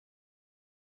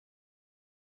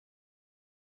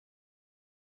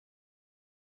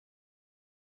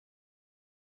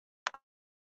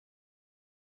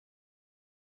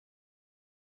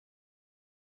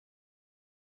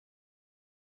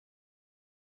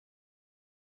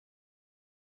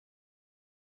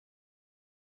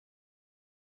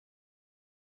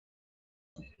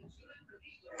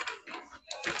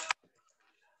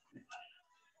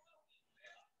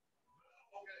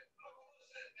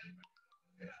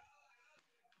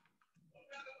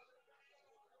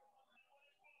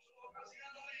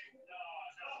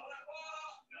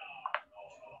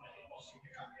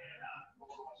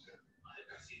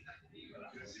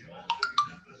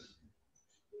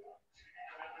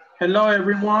Hello,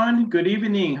 everyone. Good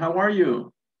evening. How are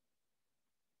you?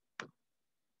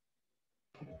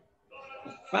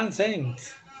 Fine,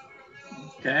 thanks.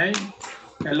 Okay.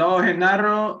 Hello,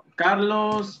 Genaro,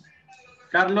 Carlos.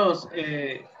 Carlos,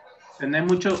 tenés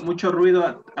mucho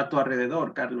ruido a tu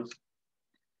alrededor, Carlos.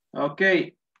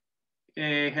 Okay.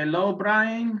 Hello,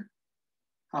 Brian.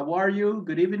 How are you?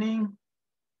 Good evening.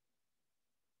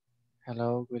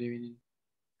 Hello, good evening.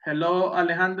 Hello,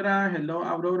 Alejandra. Hello,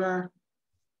 Aurora.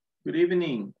 Good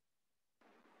evening.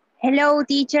 Hello,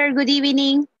 teacher. Good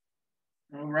evening.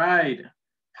 All right.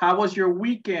 How was your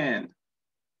weekend?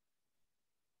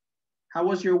 How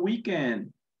was your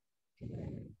weekend?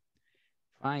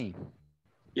 Fine.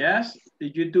 Yes?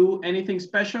 Did you do anything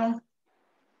special?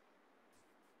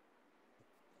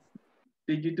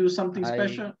 Did you do something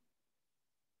special?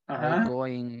 I'm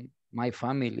going my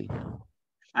family.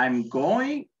 I'm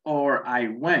going or I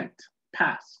went?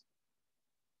 Past.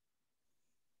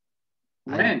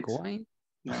 Went. I'm going.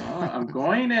 No, I'm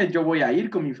going. Yo voy a ir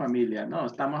con mi familia. No,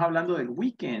 estamos hablando del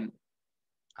weekend.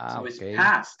 So it's Okay.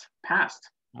 past. Past.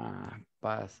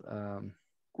 Past.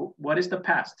 What is the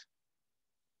past?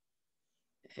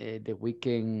 The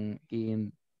weekend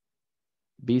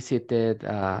visited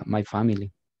my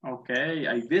family. Okay,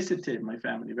 I visited my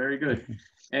family. Very good.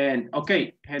 And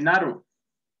okay, Genaro,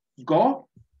 go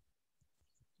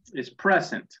is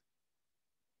present.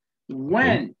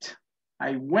 Went,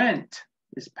 I went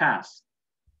is past.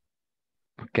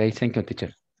 Okay, thank you,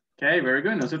 teacher. Okay, very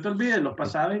good. No se te olvide los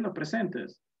pasados y los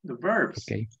presentes, the verbs.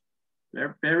 Okay.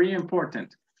 They're very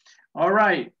important. All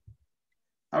right.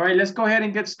 All right, let's go ahead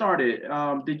and get started.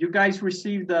 Did you guys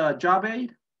receive the job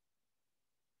aid?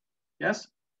 Yes?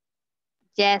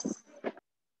 Yes.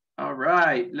 All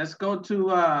right, let's go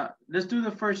to, let's do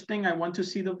the first thing. I want to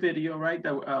see the video, right,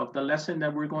 of the lesson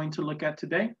that we're going to look at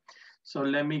today. So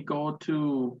let me go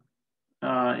to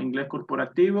Inglés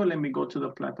Corporativo. Let me go to the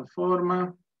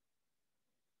plataforma.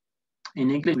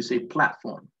 In English, we say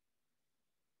platform.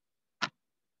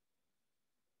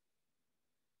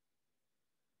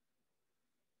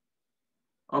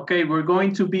 Okay, we're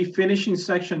going to be finishing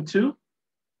section 2.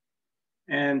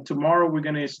 And tomorrow we're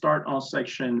going to start on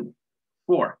section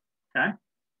 4, okay?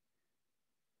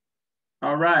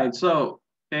 All right, so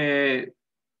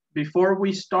before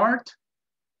we start,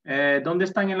 ¿dónde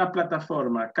están en la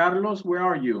plataforma? Carlos, where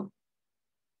are you?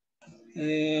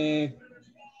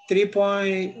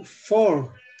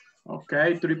 3.4.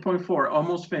 Okay, 3.4,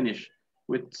 almost finished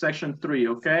with section 3,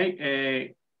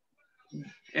 okay?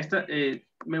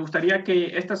 Me gustaría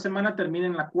que esta semana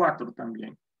terminen la 4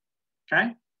 también,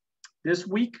 okay? This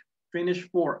week, finish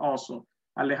 4 also.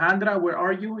 Alejandra, where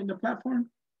are you in the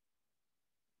platform?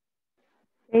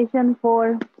 Section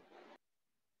 4.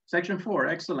 Section 4,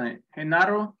 excellent.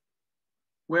 Genaro,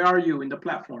 where are you in the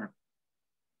platform?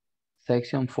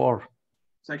 Section 4.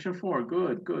 Section 4,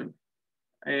 good, good.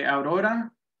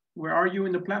 Aurora, where are you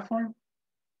in the platform?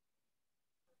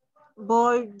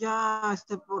 Voy ya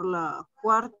por la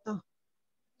cuarta.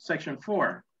 Section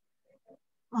 4.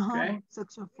 Okay.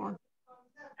 Section 4.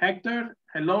 Hector,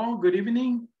 hello, good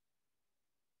evening.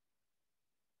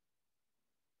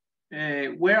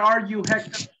 Where are you,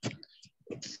 Hector?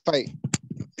 5.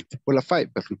 Por la 5.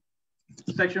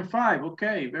 Section 5,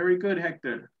 okay, very good,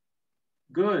 Hector.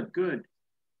 Good, good.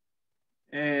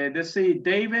 Let's see,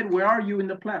 David, where are you in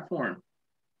the platform?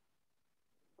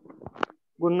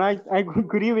 Good night,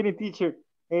 good evening, teacher.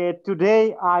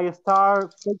 Today I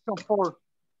start section 4.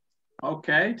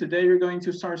 Okay, today you're going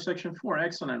to start section 4,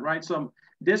 excellent, right? So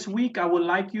this week I would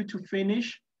like you to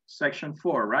finish section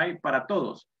 4, right? Para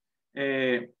todos.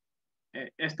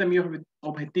 Este mi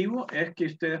objetivo es que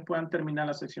ustedes puedan terminar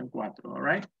la sección 4, all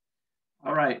right?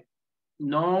 All right.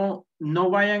 No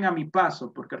vayan a mi paso,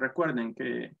 porque recuerden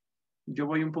que yo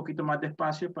voy un poquito más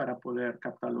despacio para poder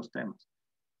captar los temas.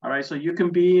 All right, so you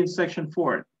can be in section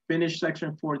 4. Finish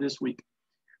section 4 this week.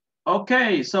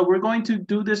 Okay, so we're going to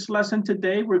do this lesson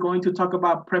today. We're going to talk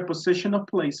about prepositional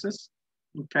places,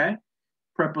 okay?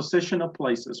 Prepositional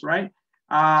places, right?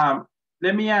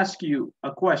 Let me ask you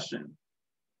a question.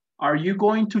 Are you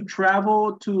going to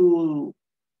travel to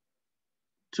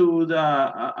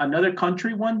another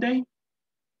country one day?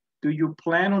 Do you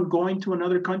plan on going to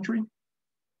another country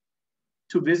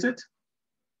to visit?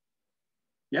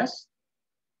 Yes?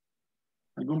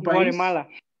 ¿Algún país? Guatemala.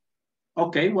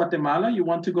 Okay, Guatemala. You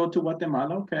want to go to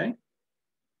Guatemala, okay.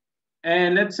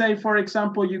 And let's say, for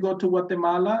example, you go to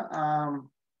Guatemala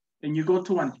and you go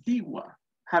to Antigua.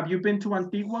 Have you been to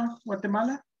Antigua,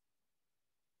 Guatemala?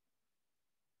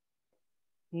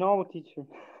 No, teacher.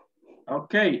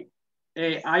 Okay.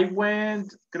 I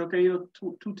went, creo que he ido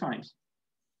two times.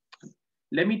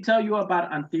 let me tell you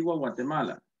about Antigua,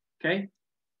 Guatemala, okay?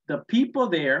 The people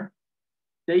there,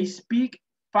 they speak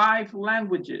 5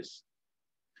 languages.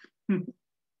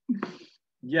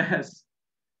 Yes,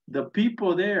 the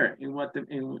people there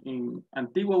in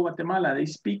Antigua, Guatemala, they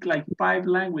speak like 5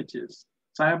 languages.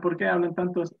 ¿Saben por qué hablan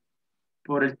tantos?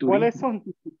 Por el ¿Cuáles turismo.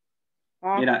 son?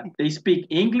 Ah, Mira, they speak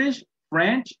English,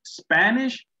 French,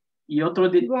 Spanish, y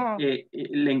otros wow.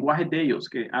 lenguajes de ellos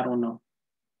que I don't know.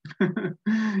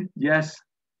 Yes,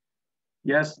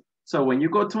 yes. So when you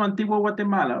go to Antigua,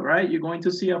 Guatemala, right, you're going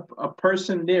to see a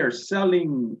person there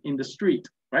selling in the street,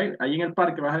 right? Ahí en el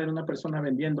parque vas a ver una persona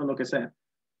vendiendo lo que sea.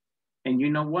 And you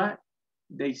know what?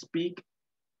 They speak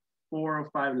 4 or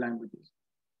 5 languages.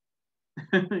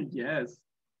 Yes,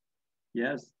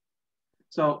 yes.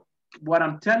 So what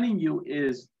I'm telling you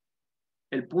is,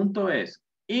 el punto es,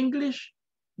 English,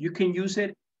 you can use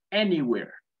it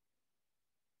anywhere.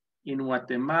 In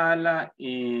Guatemala,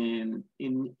 in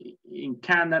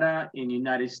Canada, in the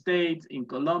United States, in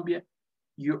Colombia,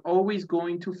 you're always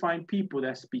going to find people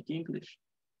that speak English,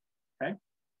 okay?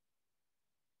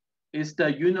 It's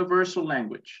the universal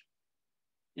language,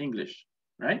 English,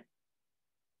 right?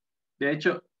 De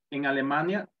hecho, en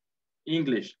Alemania,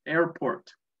 English,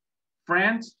 airport.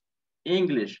 France,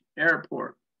 English,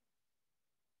 airport,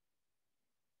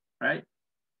 right?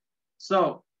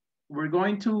 So we're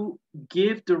going to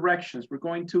give directions. We're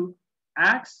going to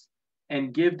ask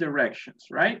and give directions,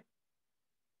 right?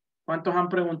 ¿Cuántos han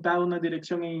preguntado una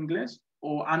dirección en inglés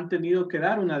o han tenido que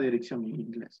dar una dirección en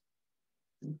inglés?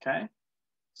 Okay.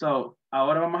 So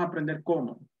ahora vamos a aprender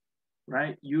cómo,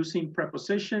 right? Using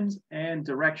prepositions and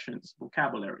directions,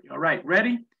 vocabulary. All right,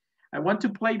 ready? I want to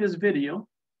play this video,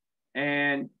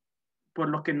 and por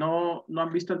los que no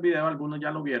han visto el video, algunos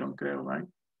ya lo vieron, creo, right?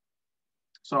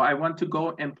 So I want to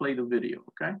go and play the video,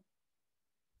 okay?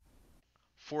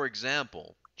 For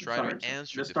example, try to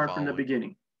answer Let's the start from the following. beginning.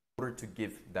 In order to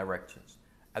give directions.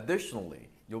 Additionally,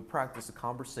 you'll practice a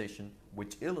conversation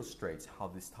which illustrates how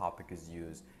this topic is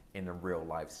used in a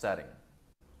real-life setting.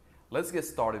 Let's get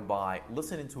started by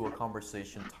listening to a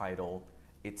conversation titled,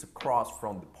 "It's Across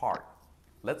from the Park."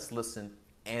 Let's listen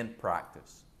and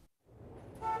practice.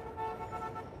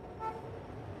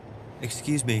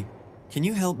 Excuse me, can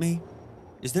you help me?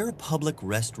 Is there a public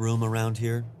restroom around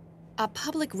here? A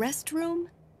public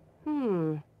restroom?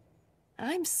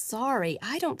 I'm sorry,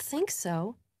 I don't think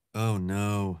so. Oh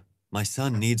no, my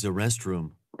son needs a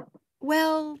restroom.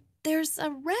 Well, there's a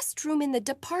restroom in the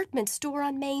department store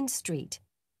on Main Street.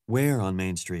 Where on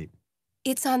Main Street?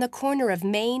 It's on the corner of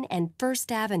Main and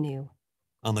First Avenue.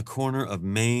 On the corner of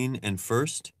Main and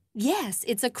First? Yes,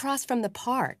 it's across from the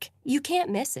park. You can't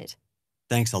miss it.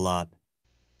 Thanks a lot.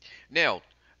 Now,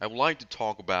 I would like to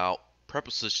talk about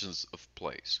prepositions of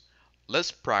place.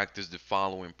 Let's practice the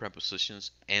following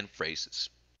prepositions and phrases.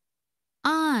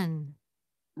 On.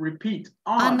 Repeat.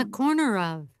 On the corner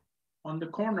of. On the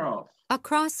corner of.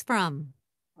 Across from.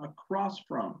 Across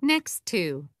from. Next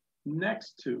to.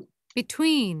 Next to.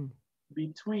 Between.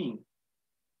 Between.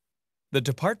 The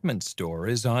department store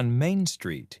is on Main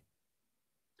Street.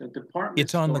 The department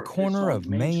It's on the store is corner on of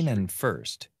Main Main Street. and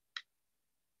First.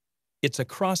 It's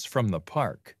across from the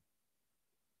park.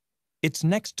 It's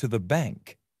next to the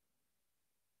bank.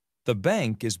 The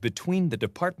bank is between the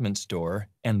department store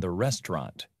and the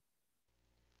restaurant.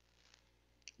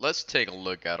 Let's take a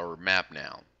look at our map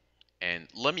now, and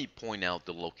let me point out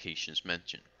the locations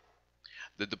mentioned.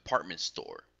 The department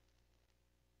store.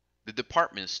 The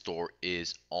department store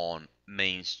is on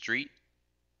Main Street.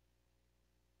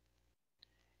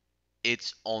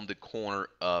 It's on the corner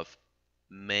of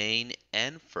Main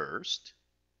and First.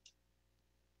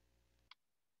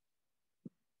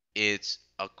 It's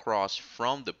across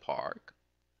from the park.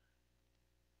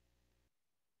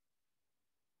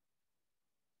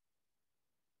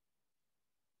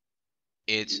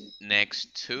 It's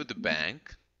next to the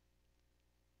bank.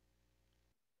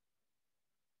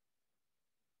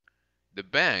 The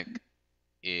bank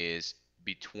is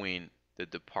between the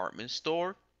department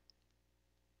store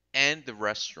and the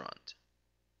restaurant.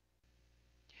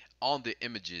 On the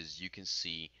images, you can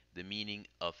see the meaning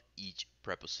of each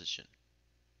preposition.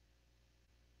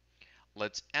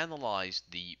 Let's analyze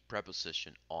the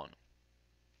preposition on.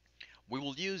 We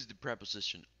will use the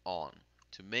preposition on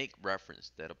to make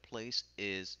reference that a place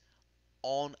is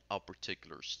on a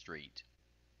particular street.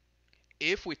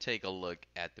 If we take a look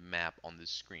at the map on the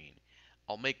screen,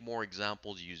 I'll make more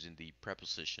examples using the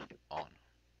preposition on.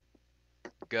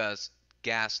 Gus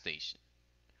gas station.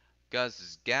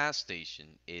 Gus's gas station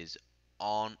is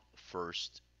on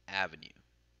First Avenue.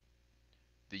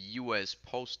 The U.S.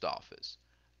 Post Office.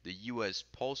 The U.S.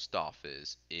 Post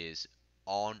Office is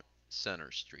on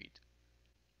Center Street.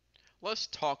 Let's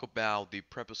talk about the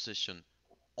preposition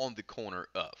on the corner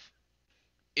of.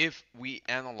 If we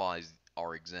analyze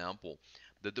our example,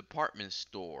 the department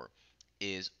store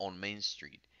is on Main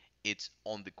Street. It's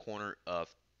on the corner of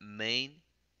Main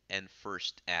and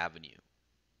First Avenue.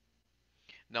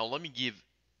 Now let me give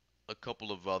a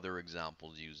couple of other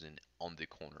examples using on the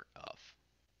corner of.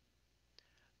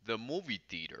 The movie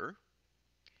theater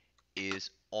is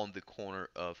on the corner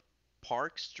of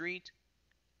Park Street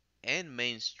and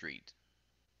Main Street.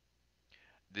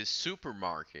 The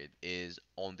supermarket is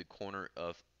on the corner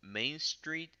of Main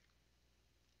Street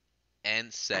and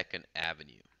 2nd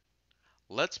Avenue.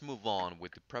 Let's move on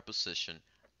with the preposition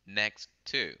next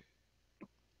to.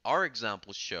 Our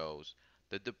example shows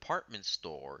the department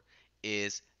store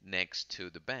is next to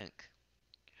the bank.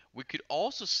 We could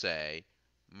also say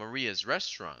Maria's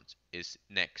restaurant is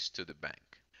next to the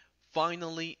bank.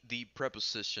 Finally, the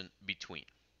preposition between.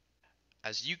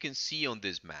 As you can see on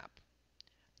this map,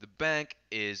 the bank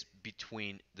is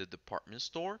between the department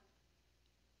store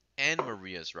and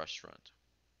Maria's restaurant.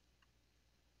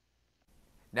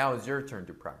 Now it's your turn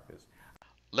to practice.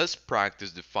 Let's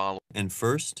practice the following. And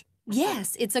first?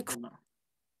 Yes, it's a...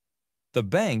 The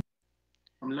bank.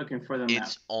 I'm looking for the map.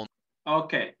 It's on.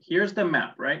 Okay, here's the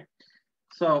map, right?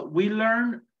 So we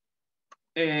learned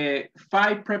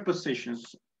 5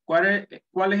 prepositions. ¿Cuáles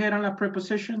eran las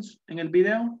prepositions en el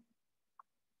video?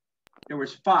 There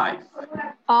was 5.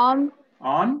 On.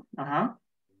 On,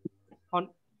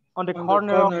 On the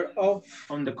corner of.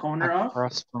 On the corner of.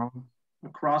 Across from.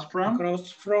 Across from.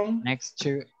 Across from. Next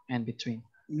to and between.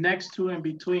 Next to and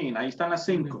between. Ahí están las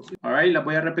 5. All right, las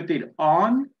voy a repetir.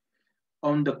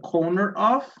 On the corner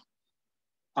of,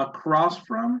 across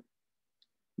from,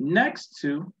 next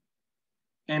to,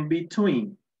 and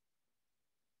between.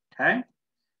 Okay?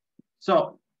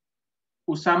 So,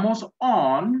 usamos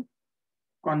on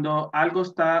cuando algo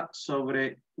está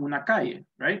sobre una calle,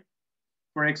 right?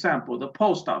 For example, the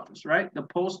post office, right? The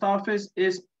post office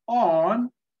is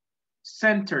on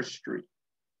Center Street.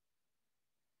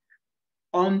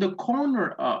 On the corner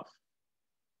of,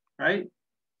 right?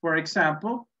 For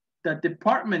example, the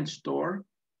department store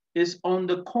is on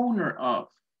the corner of,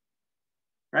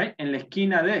 right? En la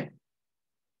esquina de.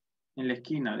 En la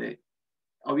esquina de.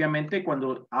 Obviamente,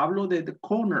 cuando hablo de the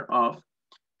corner of,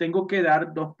 tengo que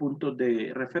dar 2 puntos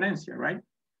de referencia, right?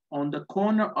 On the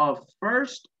corner of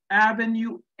First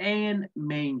Avenue and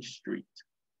Main Street,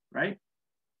 right?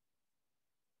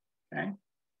 Okay.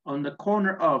 On the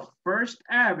corner of First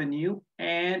Avenue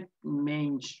and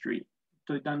Main Street.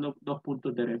 Estoy dando 2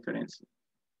 puntos de referencia.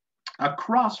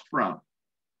 Across from,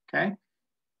 okay?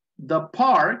 The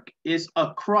park is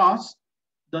across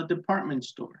the department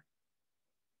store.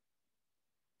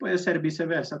 Puede ser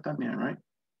viceversa también, right?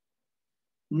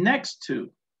 Next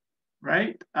to,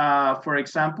 right? For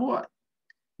example,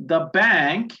 the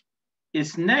bank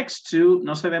is next to,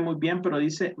 no se ve muy bien, pero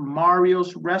dice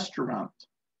Mario's restaurant.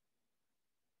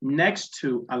 Next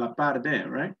to, a la par de,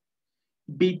 right?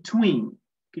 Between.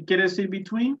 ¿Qué quiere decir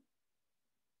between?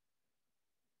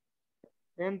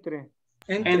 Entre.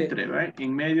 Entre, right?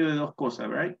 En medio de 2 cosas,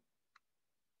 right?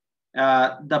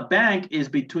 The bank is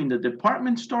between the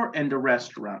department store and the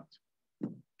restaurant.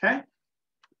 Okay?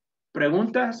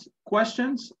 Preguntas,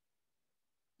 questions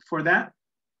for that?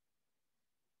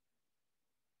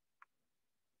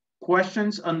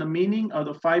 Questions on the meaning of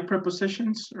the 5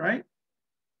 prepositions, right?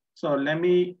 So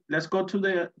let's go to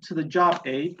the job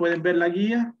aid. ¿Pueden ver la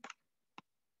guía?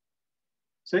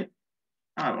 ¿Sí?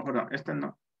 Hold on, esta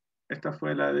no. Esta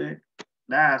fue la de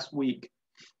last week.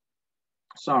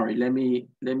 Sorry, let me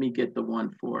get the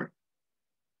one for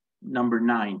number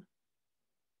 9.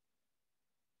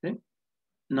 Okay,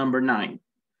 number 9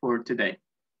 for today.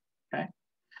 Okay.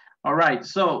 All right,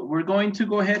 so we're going to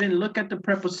go ahead and look at the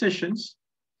prepositions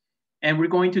and we're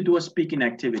going to do a speaking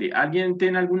activity. ¿Alguien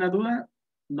tiene alguna duda?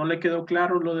 ¿No le quedó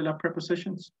claro lo de las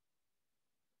prepositions?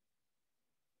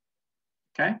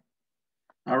 Okay.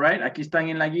 All right, aquí están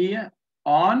en la guía.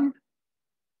 On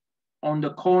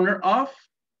the corner of,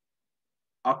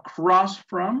 across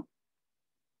from,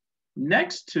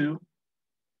 next to,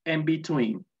 and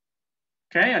between.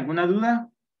 Okay, ¿alguna duda?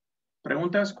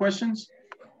 ¿Preguntas, questions?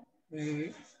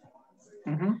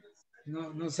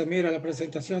 No se mira la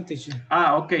presentación, teacher.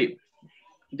 Ok.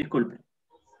 Disculpe.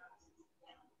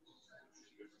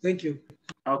 Thank you.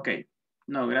 Ok.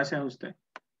 No, gracias a usted.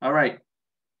 All right.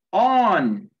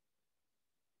 On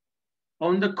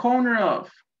the corner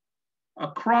of,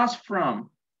 across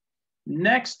from,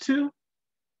 next to,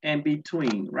 and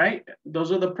between, right?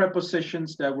 Those are the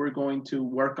prepositions that we're going to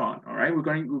work on, all right? We're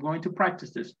going to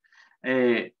practice this.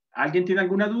 ¿Alguien tiene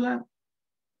alguna duda?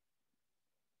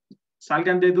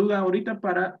 Salgan de duda ahorita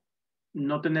para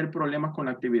no tener problemas con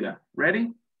la actividad.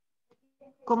 Ready?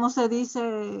 ¿Cómo se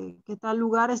dice que tal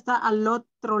lugar está al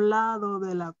otro lado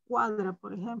de la cuadra,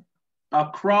 por ejemplo?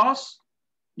 Across,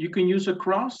 you can use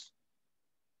across.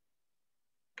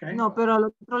 Okay. No, pero al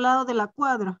otro lado de la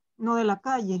cuadra, no de la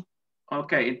calle.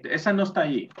 Ok, esa no está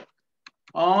allí.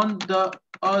 On the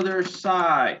other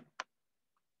side.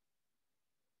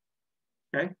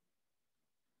 Okay.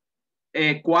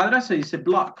 Cuadra se dice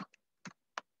block.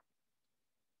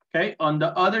 Okay, on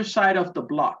the other side of the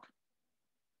block.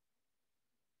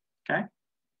 Okay.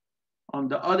 On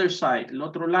the other side, el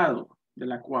otro lado de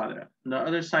la cuadra. On the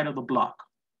other side of the block.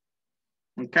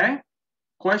 Okay.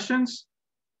 Questions?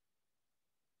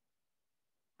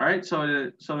 All right,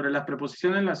 sobre las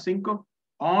preposiciones, las 5.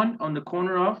 On the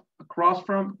corner of, across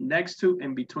from, next to,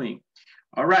 in between.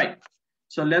 All right,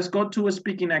 so let's go to a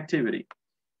speaking activity.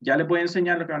 Ya les voy a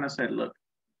enseñar lo que van a hacer. Look,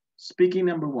 speaking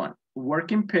number 1.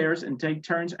 Work in pairs and take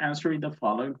turns answering the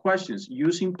following questions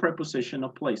using prepositional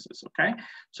places, okay?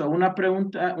 So una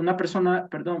persona,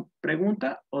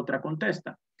 pregunta, otra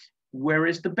contesta. Where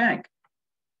is the bank?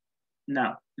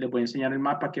 Now, les voy a enseñar el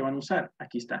mapa que van a usar.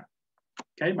 Aquí está.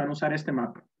 Okay, van a usar este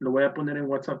mapa. Lo voy a poner en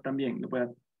WhatsApp también. Le voy a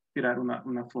tirar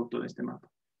una foto de este mapa.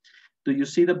 Do you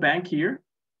see the bank here?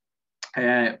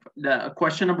 The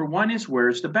question number 1 is, where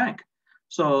is the bank?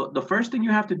 So the first thing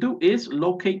you have to do is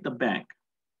locate the bank.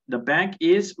 The bank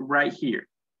is right here.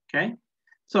 Okay.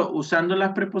 So usando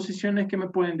las preposiciones, ¿qué me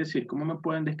pueden decir? ¿Cómo me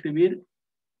pueden describir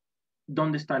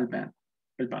dónde está el banco?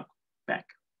 El banco. Bank.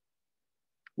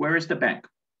 Where is the bank?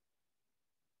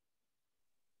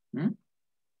 Hmm?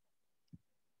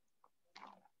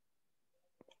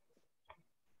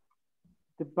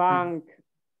 The bank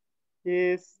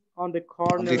is on the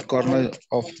corner,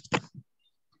 of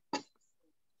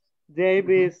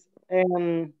Davis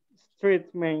and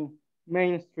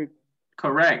Main Street.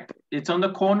 Correct. It's on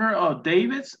the corner of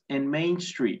Davis and Main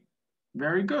Street.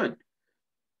 Very good.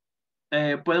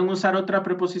 ¿Pueden usar otra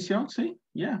preposición? Sí.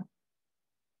 Yeah.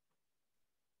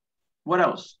 What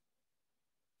else?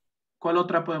 ¿Cuál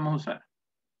otra podemos usar?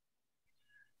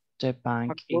 The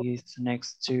bank is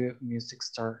next to music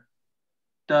store.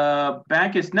 The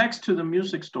bank is next to the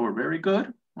music store. Very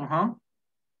good.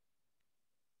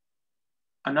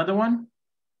 Another one?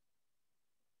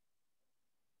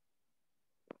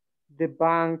 The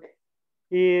bank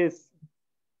is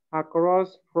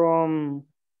across from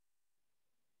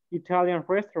Italian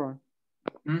restaurant.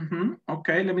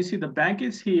 Okay, let me see. The bank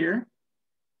is here.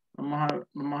 Vamos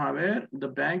a ver. The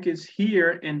bank is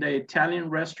here and the Italian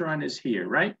restaurant is here,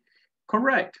 right?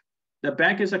 Correct. The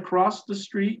bank is across the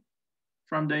street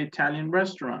from the Italian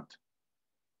restaurant.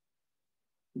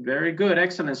 Very good,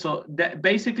 excellent. So that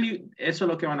basically, eso es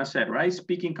lo que van a hacer, right?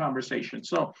 Speaking conversation.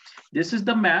 So this is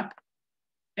the map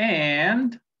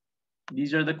and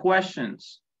these are the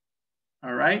questions,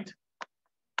 all right?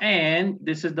 And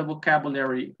this is the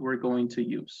vocabulary we're going to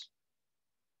use.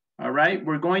 All right,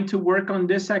 we're going to work on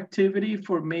this activity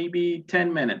for maybe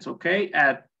 10 minutes, okay?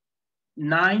 At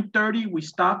 9:30, we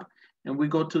stop and we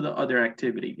go to the other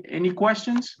activity. Any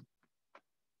questions?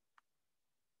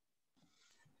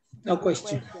 No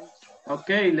question.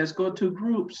 Okay, let's go to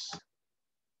groups.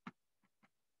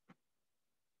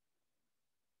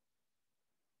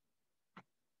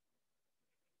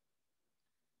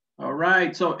 All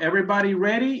right, so everybody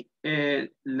ready? Les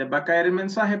va a caer el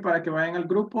mensaje para que vayan al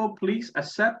grupo. Please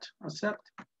accept.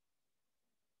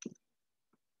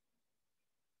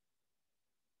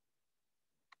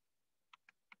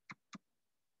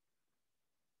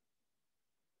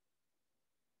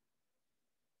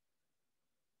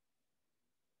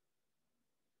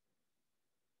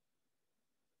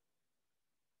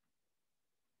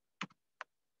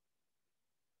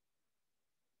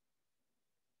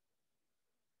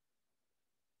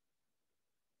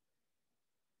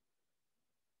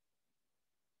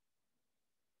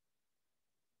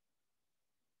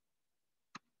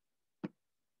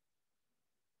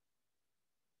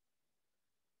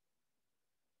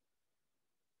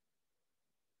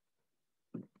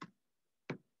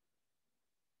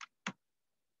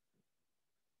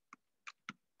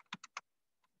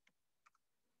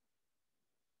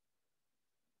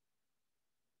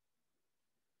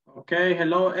 Okay,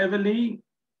 hello, Evelyn.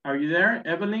 Are you there,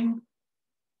 Evelyn?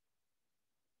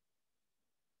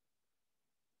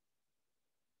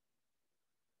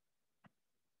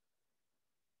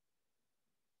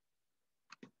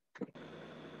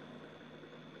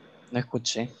 No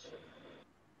escuché.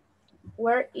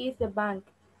 Where is the bank?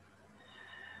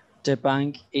 The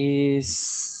bank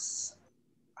is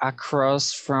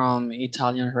across from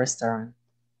Italian restaurant.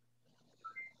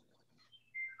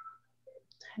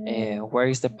 Where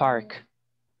is the park?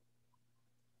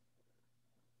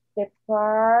 The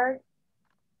park.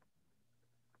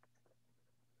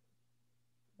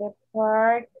 The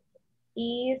park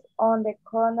is on the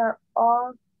corner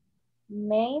of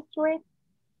Main Street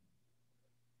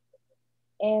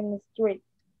and Street.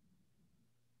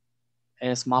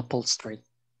 Es Maple Street.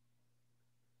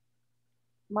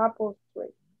 Maple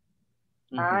Street.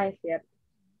 Ah, es cierto.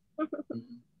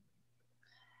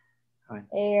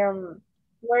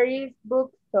 Where is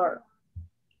bookstore?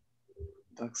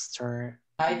 Bookstore.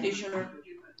 Hi, teacher.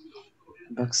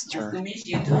 Bookstore. Nice to meet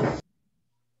you too.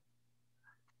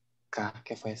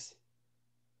 ¿Qué fue eso?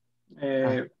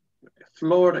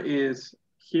 Flor is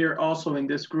here also in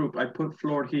this group. I put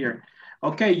Flor here.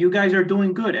 Okay, you guys are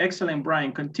doing good. Excellent,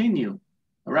 Brian. Continue.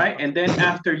 All right, and then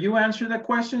after you answer the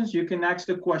questions, you can ask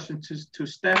the question to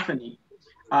Stephanie.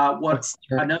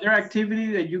 Another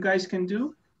activity that you guys can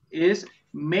do is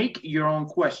make your own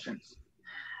questions.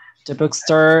 The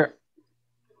bookstore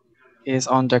is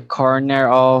on the corner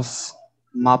of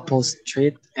Maple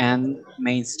Street and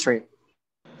Main Street.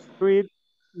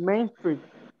 Main Street.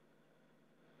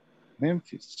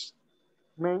 Memphis.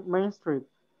 Main Street.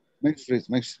 Main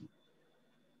Street.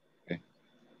 Okay.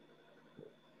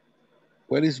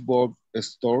 Where is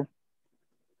bookstore?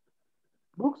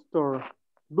 Bookstore.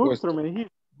 Bookstore, me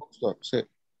dijiste. Bookstore, sí.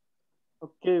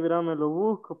 Ok, verá, me lo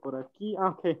busco por aquí. Ah,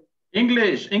 ok.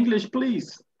 English,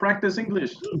 please. Practice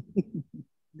English.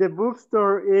 The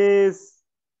bookstore is...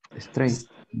 Street.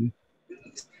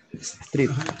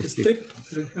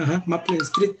 Ajá, Maple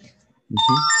Street.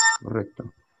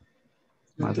 Correcto.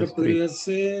 Otro podría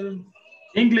ser...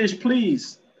 English,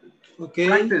 please. Okay.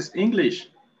 Practice English.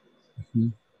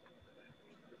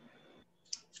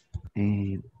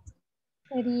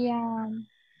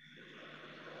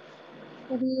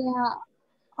 Sería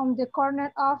on the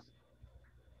corner of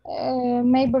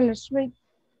Maple Street.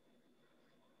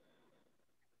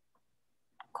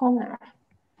 Corner.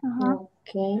 Ajá.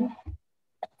 Okay.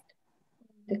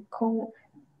 The corner.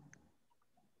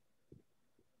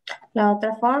 La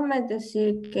otra forma es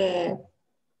decir que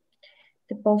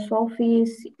the post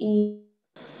office y...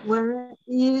 Where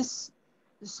is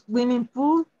swimming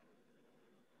pool?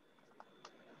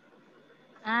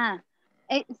 Ah,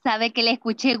 sabe que le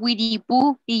escuché Winnie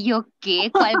Pooh y yo, ¿qué?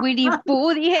 ¿Cuál Winnie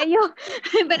Pooh? Dije yo,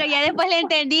 pero ya después le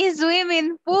entendí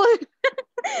swimming pool.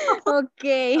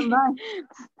 Okay.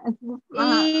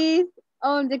 Is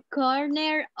on the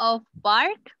corner of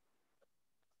park.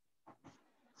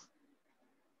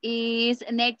 Is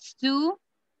next to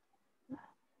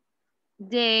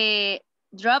the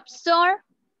drugstore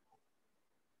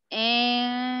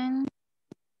and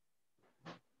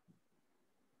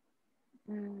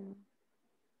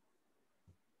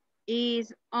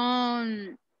is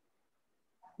on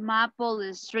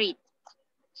Maple Street.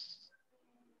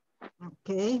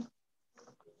 Okay.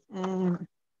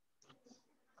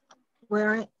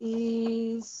 Where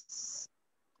is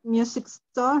music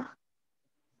store?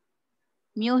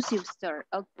 Music store,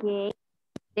 okay.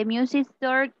 The music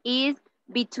store is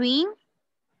between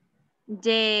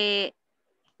the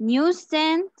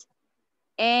newsstand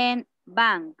and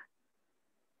bank.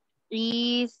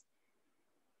 Is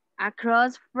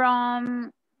across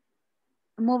from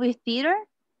movie theater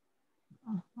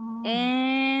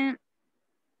and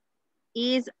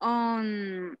is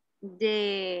on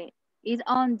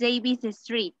Davis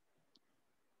Street.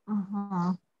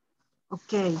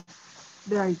 Okay,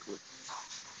 very good.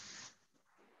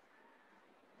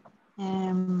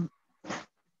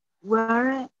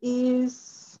 Where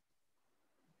is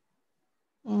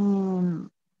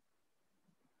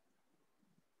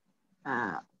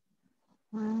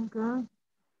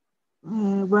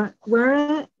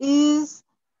where is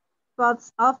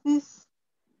post office?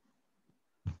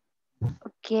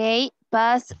 Okay,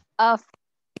 post office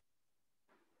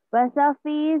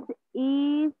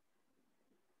is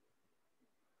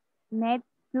next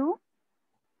to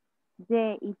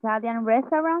the Italian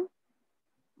restaurant.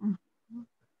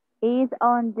 Is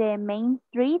on the main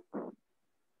street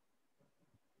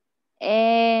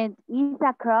and is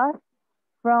across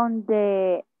from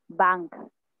the bank.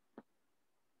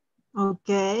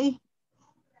 Okay.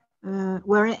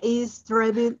 Where is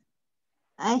travel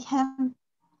agent?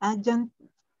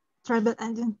 Travel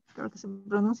agent, creo que se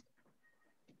pronuncia.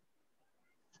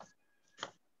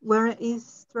 Where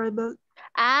is travel?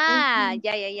 Ah,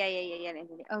 ya.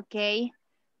 Okay.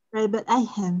 Travel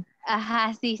agent.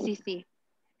 Ajá, sí.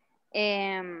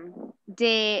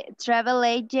 The travel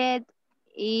agent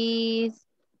is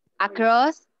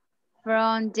across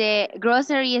from the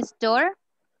grocery store,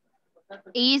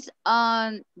 is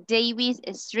on Davis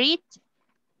Street,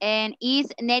 and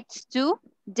is next to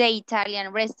the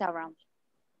Italian restaurant.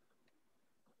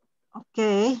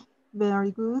 Okay,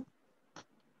 very good.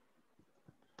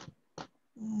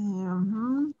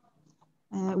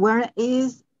 Where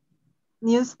is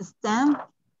newsstand?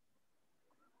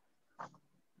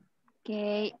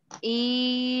 Okay,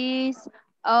 is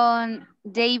on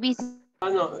Davis.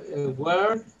 No,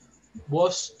 where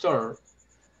was store?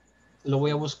 Lo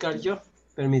voy a buscar yo.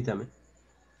 Permítame.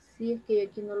 Sí, es que yo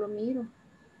aquí no lo miro.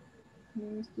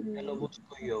 Ya lo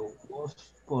busco yo. Was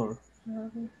store.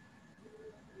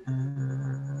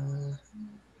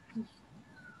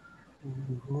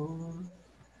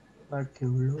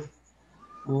 Parking lot.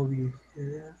 Movie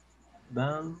here.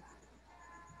 Bank.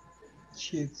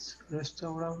 Cheats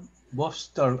Restaurant.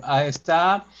 Boston.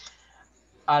 Está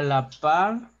a la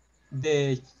par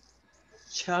de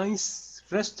Chinese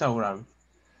Restaurant.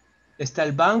 Está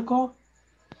el banco,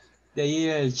 de ahí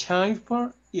el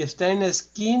Chinese y está en la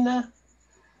esquina.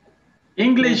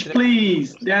 English,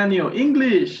 please, Daniel,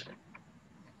 English.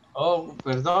 Oh,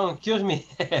 perdón, excuse me.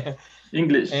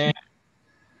 English.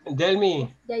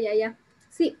 Delmi. Ya.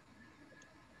 Sí.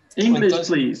 English, Entonces,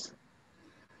 please.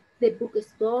 The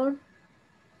bookstore.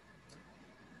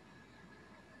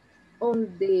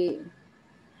 On the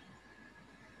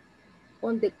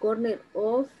corner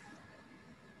of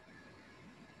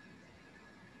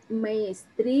Main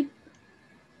Street.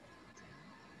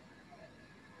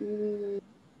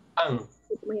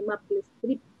 Maple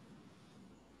Street.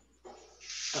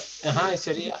 Ajá,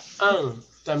 sería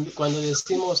también cuando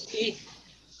decimos y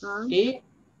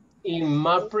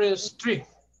Maple Street.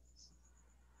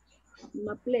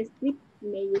 Maple Street,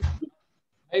 Main Street.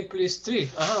 Maple Street,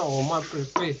 ajá, o Maple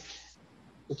Street.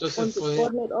 Entonces on the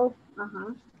corner of,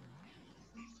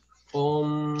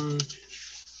 on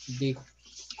the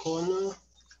corner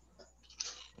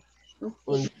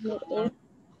on the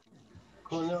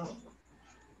corner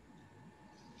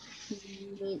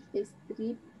Main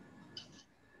Street.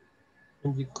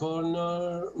 On the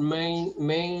corner,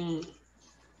 main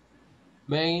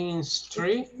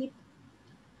street.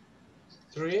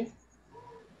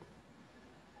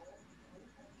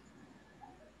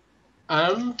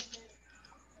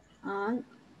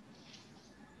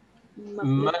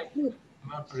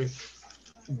 Maple.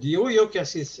 Digo yo que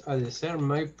así ha de ser,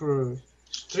 Maple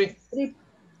Street.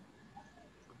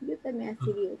 Yo también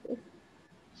así digo.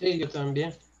 Sí, yo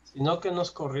también. Si no, que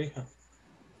nos corrija.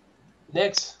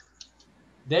 Next.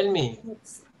 Delmi.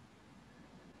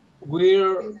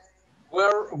 Where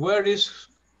is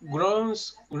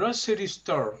grocery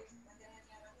store?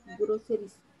 Grocery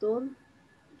store.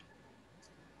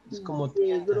 Es como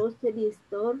the grocery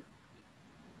store.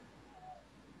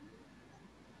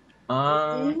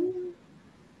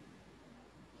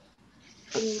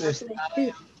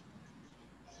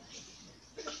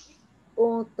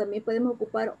 O también podemos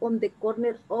ocupar on the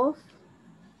corner of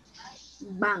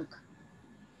bank.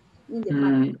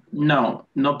 No,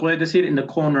 no puedes decir in the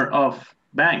corner of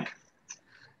bank.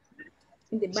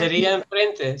 Sería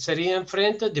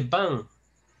enfrente de bank.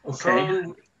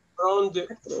 Okay.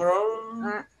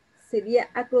 Sería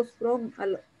across from,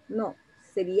 no,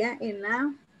 sería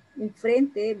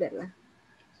enfrente, ¿verdad?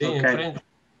 Sí, okay.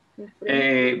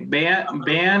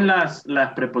 Vean las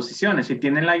preposiciones. Si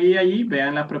tienen la guía allí,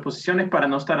 vean las preposiciones para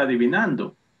no estar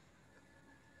adivinando.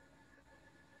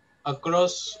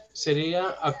 Across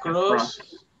sería across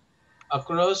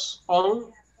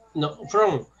on, no,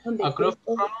 from, across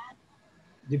from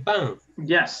the bank.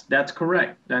 Yes, that's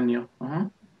correct, Daniel.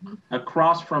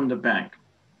 Across from the bank.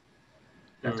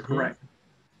 That's correct.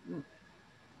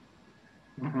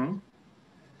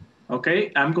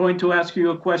 Okay, I'm going to ask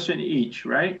you a question each,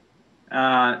 right?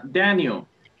 Daniel,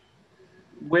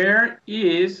 where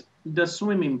is the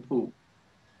swimming pool?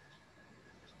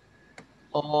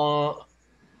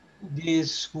 The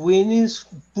swimming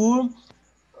pool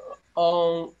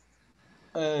on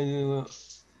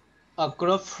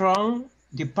across from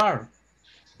the park.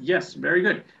 Yes, very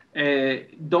good.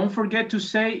 Don't forget to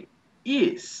say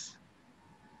is.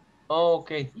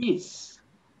 Okay. Is.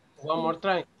 One more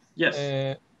time. Yes.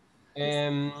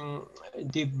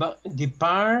 The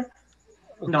park.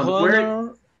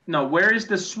 No, where is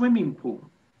the swimming pool?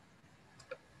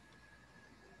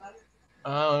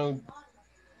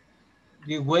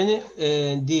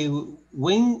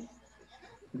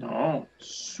 No,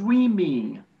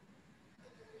 swimming.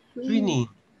 Swimming.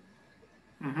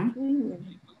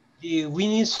 The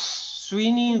wind is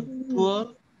swimming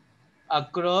pool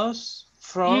across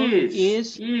from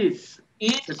is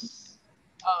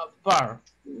park.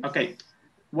 Okay,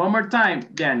 one more time,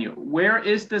 Daniel. Where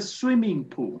is the swimming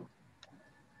pool?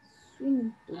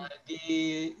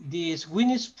 The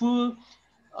swimming pool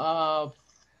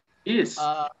Is.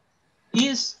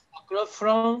 Is across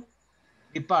from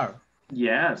the park.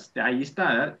 Yes, ahí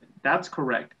está. That's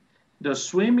correct. The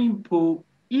swimming pool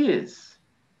is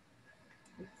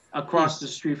across the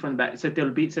street from that. Se te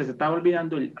está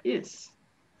olvidando el is.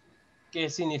 ¿Qué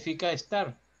significa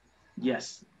estar?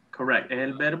 Yes, correct. Es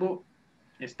el verbo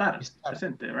estar.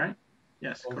 Presente, right?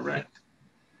 Yes, Okay. correct.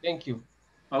 Thank you.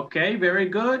 Okay, very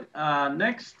good.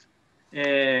 Next,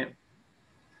 I'm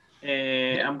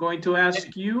going to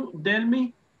ask you,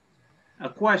 Delmi, a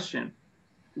question.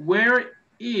 Where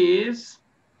is,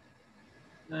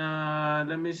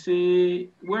 let me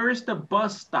see, where is the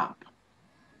bus stop?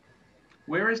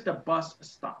 Where is the bus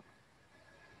stop?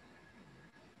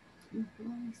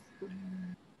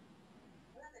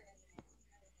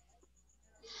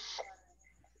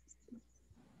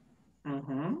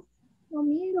 No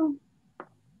miro.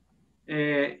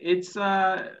 It's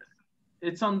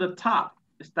on the top.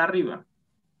 Está arriba.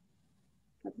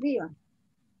 Arriba.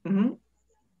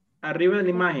 Arriba de la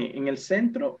imagen, en el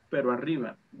centro, pero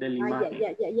arriba de la imagen.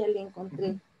 Ya le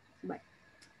encontré.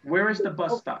 Where is the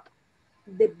bus stop?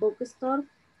 The bookstore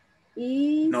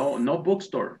is... No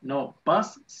bookstore. No,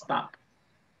 bus stop.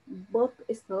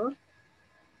 Bookstore.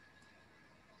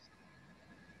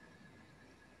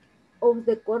 Of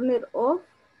the corner of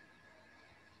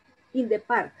in the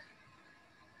park.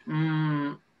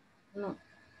 No.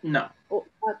 No. Oh,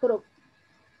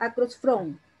 across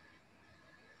from.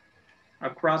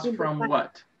 Across from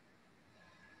what?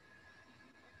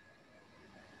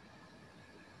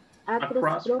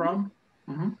 Across from?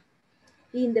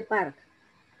 In the park.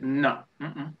 No,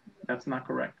 that's not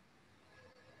correct.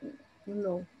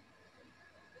 No.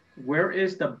 Where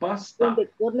is the bus stop? On the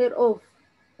corner of.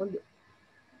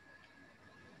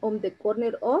 On the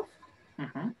corner of.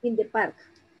 In the park.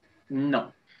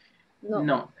 No.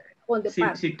 No. On the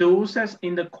park. Si tú usas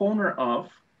in the corner of,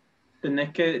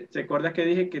 tenés que, ¿te acuerdas que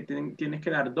dije que tienes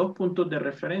que dar 2 puntos de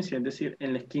referencia? Es decir,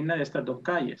 en la esquina de estas 2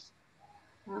 calles.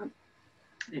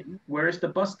 Where is the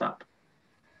bus stop?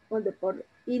 On the corner.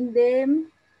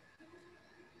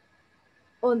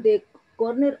 On the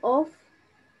corner of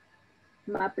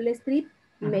Maple Street,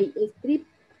 May Street.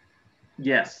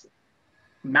 Yes.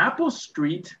 Maple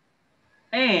Street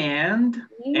and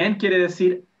quiere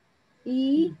decir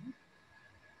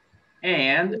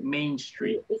and Main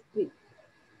Street.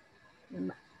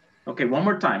 Okay, one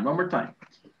more time.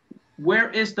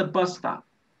 Where is the bus stop?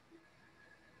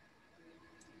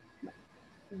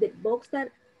 The bus stop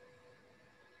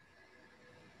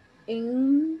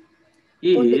in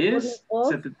is,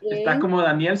 está como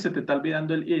Daniel, se te está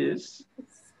olvidando el is.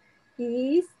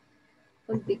 Is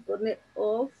on the corner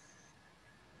of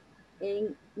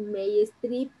en May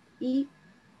Street y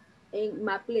en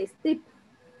Maple Street.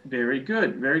 Very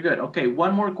good, very good. Okay,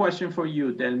 one more question for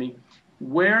you, Delmi.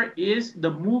 Where is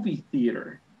the movie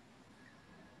theater?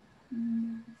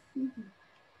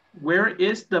 Where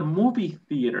is the movie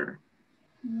theater?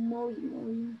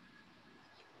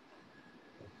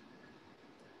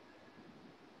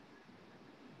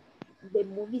 The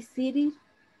movie city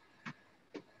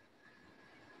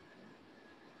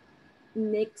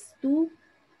next to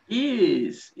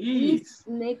is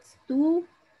next to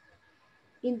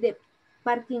in the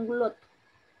parking lot.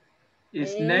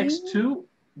 Is next to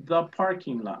the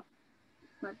parking lot.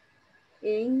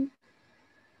 En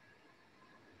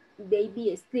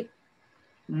Davie Street.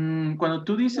 Cuando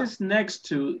tú dices next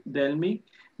to, Delmi,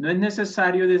 no es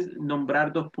necesario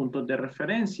nombrar 2 puntos de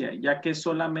referencia, ya que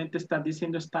solamente estás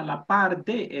diciendo está a la par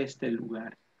de este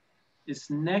lugar. It's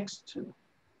next to.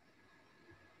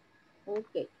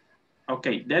 Okay. Ok,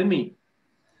 Delmi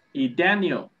y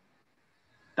Daniel,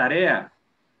 tarea,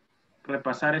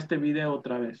 repasar este video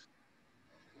otra vez.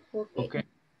 Okay.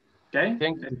 Okay.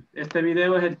 Este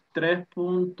video es el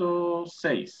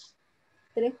 3.6.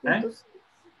 3.6.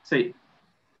 Sí.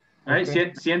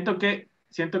 Okay.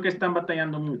 Siento que están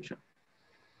batallando mucho.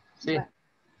 Sí.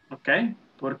 Ok,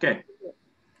 ¿por qué?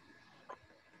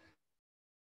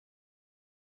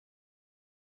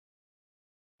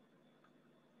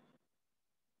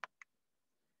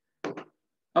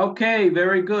 Okay,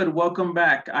 very good. Welcome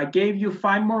back. I gave you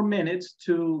 5 more minutes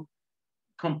to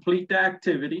complete the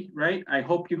activity, right? I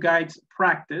hope you guys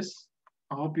practice.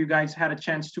 I hope you guys had a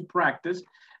chance to practice.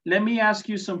 Let me ask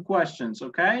you some questions,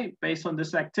 okay? Based on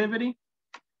this activity.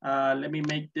 Let me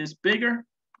make this bigger,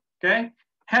 okay?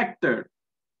 Hector,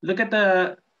 look at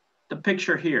the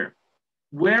picture here.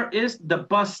 Where is the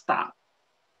bus stop?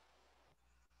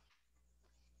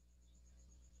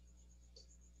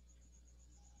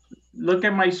 Look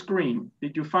at my screen.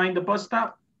 Did you find the bus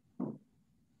stop?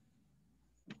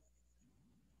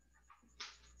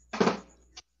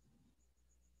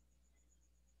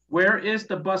 Where is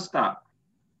the bus stop?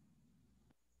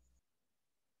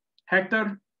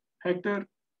 Hector, Hector,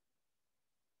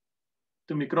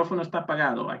 tu micrófono está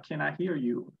apagado. I cannot hear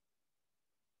you.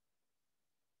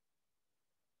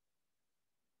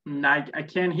 I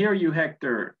can't hear you,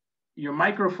 Hector. Your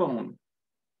microphone.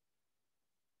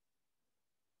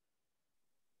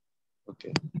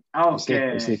 Okay.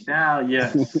 Okay, now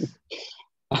yes.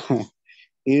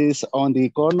 Is on the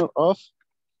corner of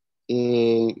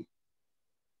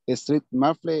Street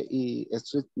Maple y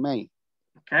Street May.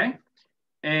 Okay.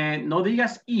 No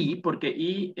digas y porque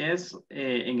y es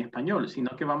en español,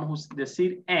 sino que vamos a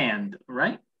decir and,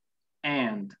 right?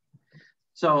 And.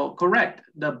 So, correct.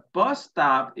 The bus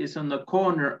stop is on the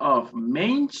corner of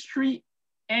Main Street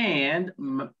and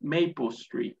Maple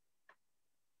Street.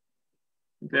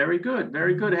 Very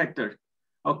good, Hector.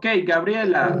 Okay,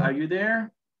 Gabriela, are you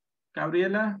there?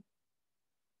 Gabriela?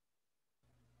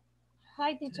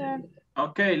 Hi, teacher.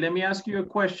 Okay, let me ask you a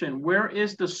question. Where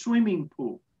is the swimming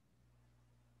pool?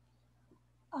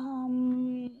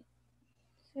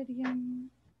 Sería...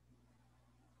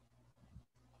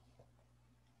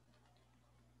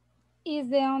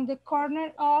 Is it on the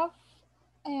corner of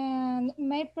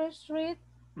Maple Street?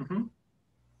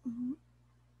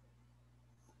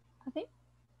 ¿Así?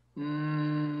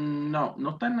 No,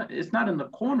 no está it's not in the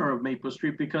corner of Maple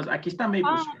Street because aquí está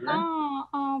Maple Street,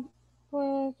 right?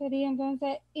 Pues sería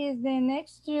entonces, is the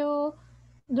next to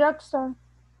drugstore?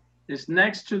 It's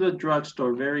next to the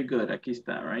drugstore. Very good. Aquí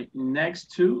está, right? Next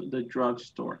to the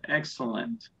drugstore.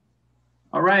 Excellent.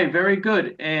 All right, very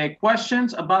good.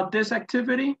 Questions about this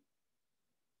activity?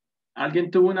 ¿Alguien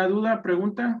tuvo una duda,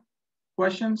 pregunta?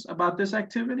 Questions about this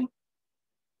activity?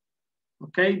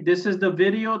 Okay, this is the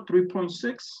video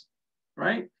 3.6,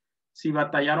 right? Si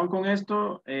batallaron con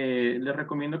esto, les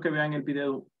recomiendo que vean el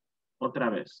video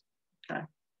otra vez. Okay,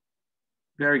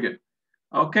 very good.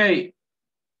 Okay,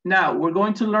 now we're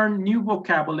going to learn new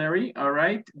vocabulary, all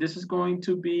right? This is going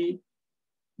to be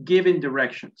given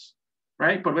directions,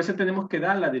 right? Por veces tenemos que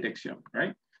dar la dirección,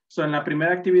 right? So en la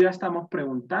primera actividad estamos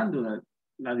preguntando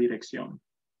la dirección,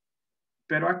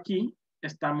 pero aquí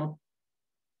estamos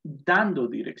dando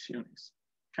direcciones,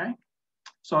 okay?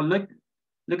 So look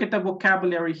at the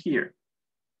vocabulary here.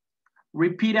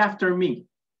 Repeat after me.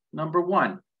 Number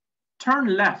 1,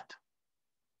 turn left.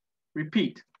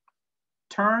 Repeat,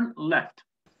 turn left.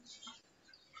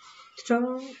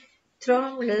 Turn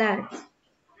left.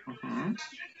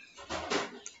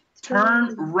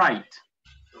 Turn right.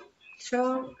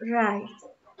 Turn right.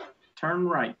 Turn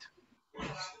right.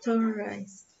 Turn right.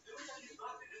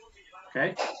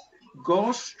 Okay.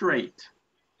 Go straight.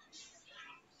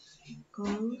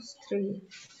 Go straight.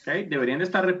 Okay. Deberían de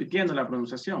estar repitiendo la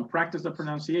pronunciación. Practice the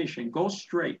pronunciation. Go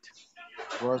straight.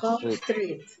 Go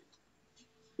straight.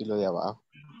 Y lo de abajo.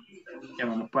 Ya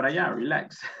vamos para allá.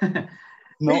 Relax.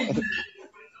 No.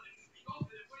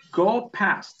 Go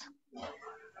past.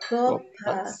 Go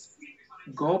past.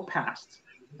 Go past.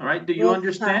 All right. Do you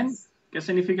understand? ¿Qué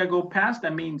significa go past?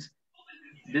 That means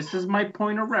this is my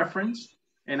point of reference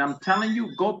and I'm telling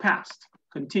you go past.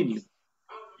 Continue.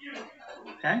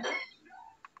 Okay.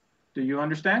 Do you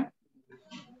understand?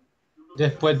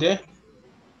 Después de.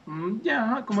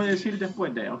 Yeah, como decir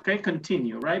después de. Okay,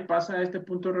 continue, right? Pasa a este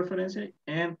punto de referencia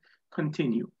and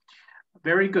continue.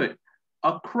 Very good.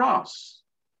 Across.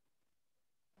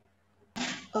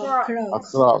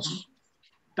 Across.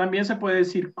 También se puede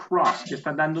decir cross, que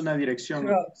está dando una dirección,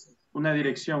 una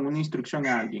instrucción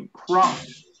a alguien.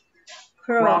 Cross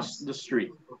the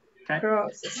street. Okay?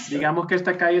 Digamos que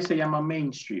esta calle se llama Main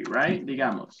Street, right?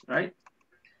 Digamos, right?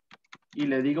 Y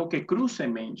le digo que cruce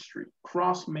Main Street.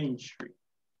 Cross Main Street.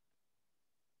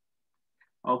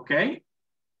 Okay.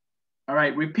 All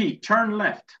right, repeat. Turn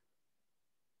left.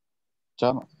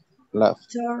 Turn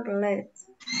left. Turn left.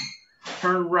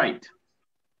 Turn right.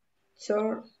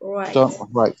 Turn right. Turn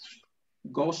right.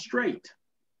 Go straight.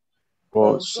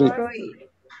 Go straight.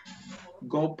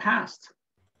 Go past.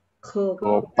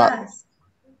 Go past.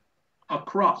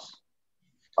 Across.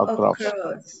 Across.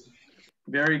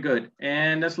 Very good.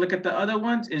 And let's look at the other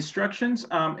ones. Instructions.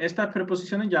 Estas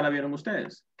preposiciones ya la vieron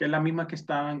ustedes, que es la misma que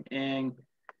estaban en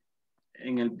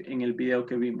el video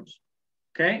que vimos.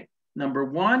 Okay. Number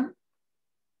 1,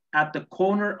 at the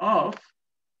corner of.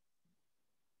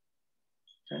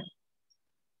 Okay.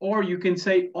 Or you can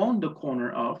say on the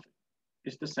corner of.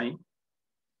 It's the same.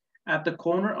 At the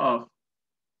corner of.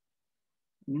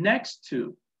 Next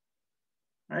to.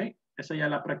 Right? Esa ya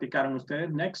la practicaron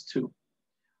ustedes. Next to.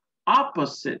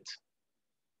 Opposite.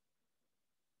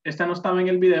 Esta no estaba en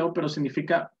el video, pero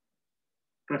significa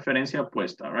referencia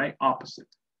opuesta, right? Opposite.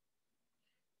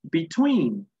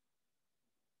 Between.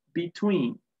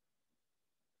 Between.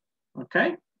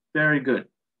 Okay, very good.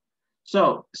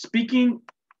 So speaking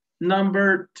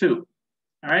number 2,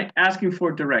 all right, asking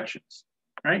for directions,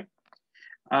 right?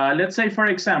 Let's say, for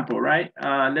example, right,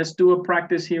 let's do a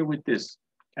practice here with this,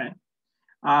 okay?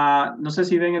 No sé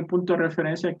si ven el punto de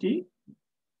referencia aquí.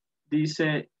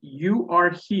 Dice, you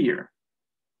are here.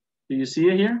 Do you see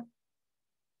it here?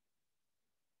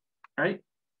 Right?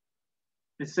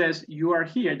 It says, you are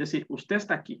here. Es decir, usted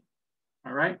está aquí.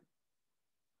 All right?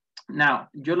 Now,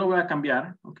 yo lo voy a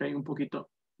cambiar, okay, un poquito.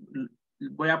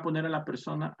 Voy a poner a la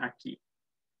persona aquí.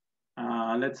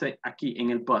 Let's say aquí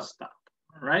en el bus stop.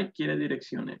 All right? Quiere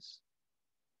direcciones.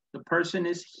 The person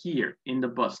is here in the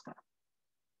bus stop.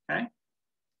 Okay?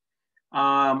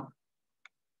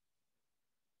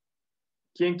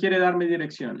 ¿Quién quiere darme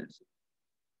direcciones?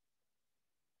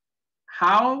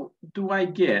 How do I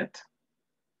get,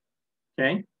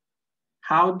 okay?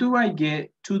 How do I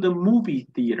get to the movie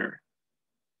theater?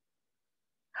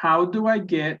 How do I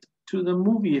get to the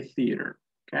movie theater?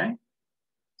 Okay?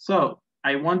 So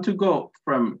I want to go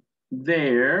from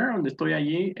there, donde estoy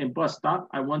allí, en bus stop.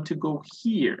 I want to go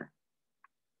here.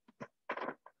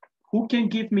 Who can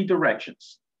give me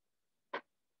directions?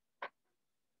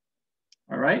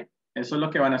 All right? Eso es lo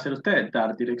que van a hacer ustedes,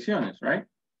 dar direcciones, right?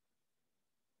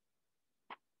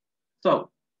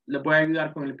 So, les voy a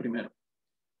ayudar con el primero.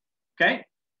 Okay?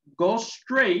 Go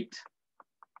straight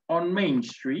on Main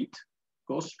Street.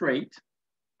 Go straight.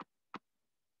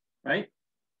 Right?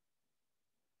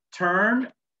 Turn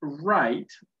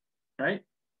right. Right?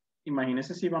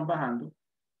 Imagínense si van bajando.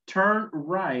 Turn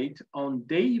right on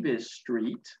Davis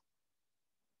Street.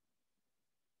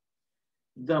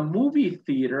 The movie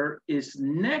theater is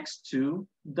next to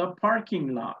the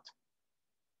parking lot.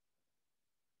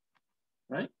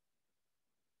 Right?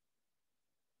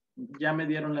 Ya me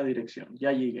dieron la dirección.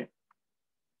 Ya llegué.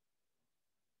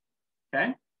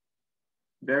 Okay?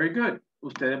 Very good.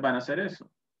 Ustedes van a hacer eso.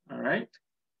 All right?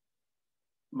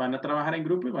 Van a trabajar en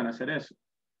grupo y van a hacer eso.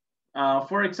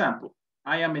 For example,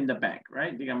 I am in the bank,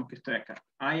 right? Digamos que estoy acá.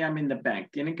 I am in the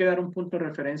bank. Tienen que dar un punto de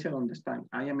referencia donde están.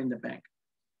 I am in the bank.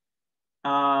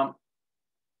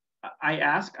 I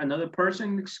ask another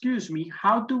person, excuse me,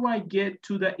 how do I get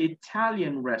to the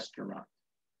Italian restaurant?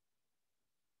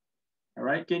 All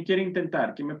right, ¿quién quiere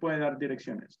intentar? ¿Quién me puede dar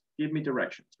direcciones? Give me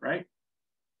directions, right?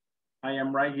 I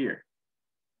am right here.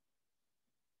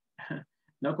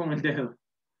 No con el dedo.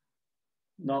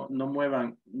 No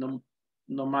muevan, no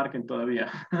marquen todavía.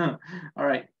 All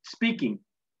right, speaking.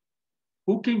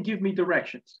 Who can give me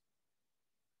directions?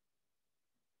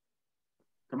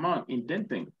 Come on,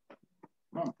 intenten.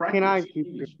 Come on, practice. Can I give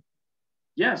you?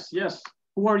 Yes, yes.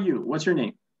 Who are you? What's your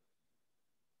name?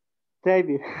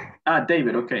 David.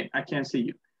 David, okay. I can't see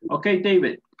you. Okay,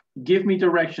 David, give me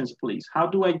directions, please. How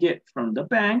do I get from the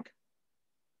bank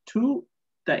to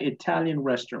the Italian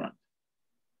restaurant?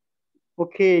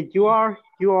 Okay, you are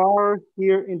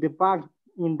here in the bank.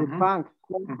 Bank.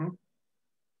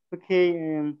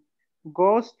 Okay,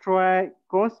 go straight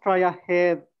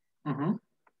ahead.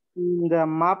 In the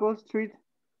Maple Street.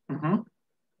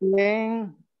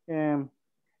 Then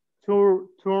turn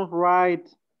right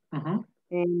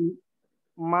in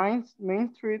Main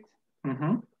Street.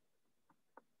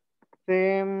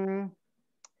 Then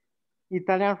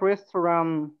Italian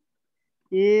restaurant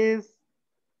is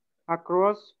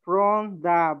across from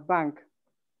the bank.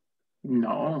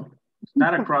 No, it's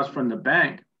not across from the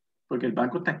bank, porque el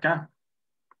banco está acá.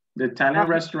 The Italian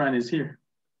restaurant is here.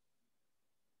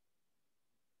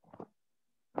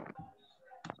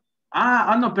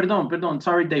 No, perdón.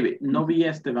 Sorry, David. No vi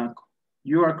este banco.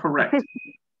 You are correct.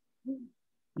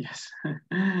 Yes.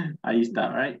 Ahí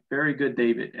está, right? Very good,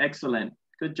 David. Excellent.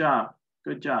 Good job.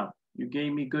 Good job. You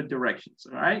gave me good directions,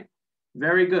 all right?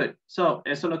 Very good. So,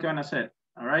 eso es lo que van a hacer.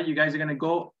 All right, you guys are going to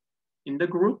go in the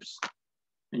groups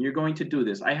and you're going to do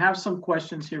this. I have some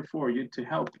questions here for you to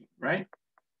help you, right?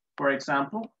 For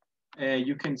example,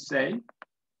 you can say,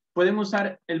 pueden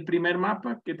usar el primer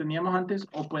mapa que teníamos antes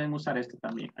o pueden usar este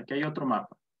también. Aquí hay otro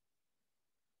mapa.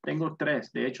 Tengo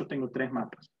 3, de hecho tengo 3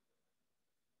 mapas.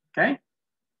 Okay?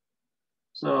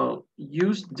 So,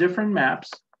 use different maps,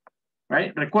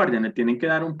 right? Recuerden, le tienen que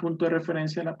dar un punto de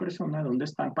referencia a la persona, donde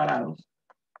están parados.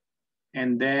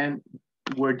 And then,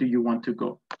 where do you want to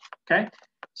go? Okay?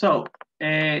 So,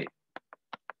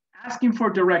 asking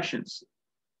for directions.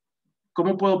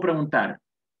 ¿Cómo puedo preguntar?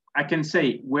 I can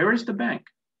say, where is the bank?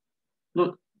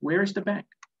 Look, where is the bank?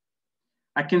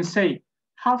 I can say,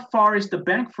 how far is the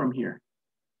bank from here?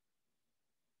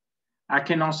 I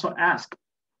can also ask,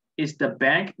 is the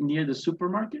bank near the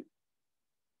supermarket?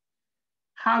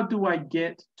 How do I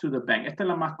get to the bank? Esta es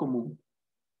la más común.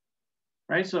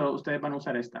 Right? So ustedes van a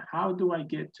usar esta. How do I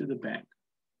get to the bank?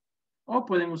 O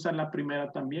pueden usar la primera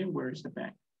también. Where is the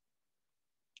bank?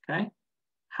 Okay.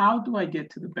 How do I get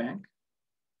to the bank?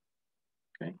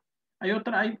 Okay.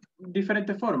 Hay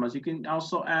diferentes formas. You can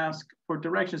also ask for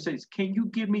directions. Says, can you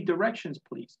give me directions,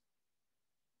 please?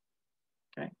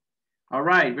 Okay. All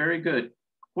right. Very good.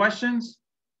 Questions?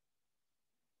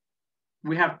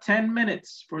 We have 10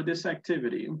 minutes for this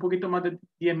activity. Un poquito más de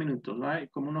 10 minutos,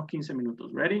 right? Como unos 15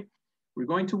 minutos. Ready? We're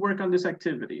going to work on this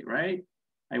activity, right?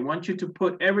 I want you to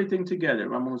put everything together.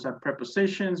 Vamos a usar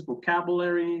prepositions,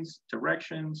 vocabularies,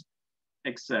 directions,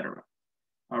 etc.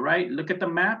 All right, look at the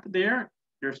map there.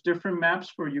 There's different maps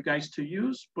for you guys to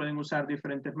use. Pueden usar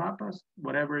diferentes mapas,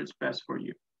 whatever is best for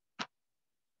you.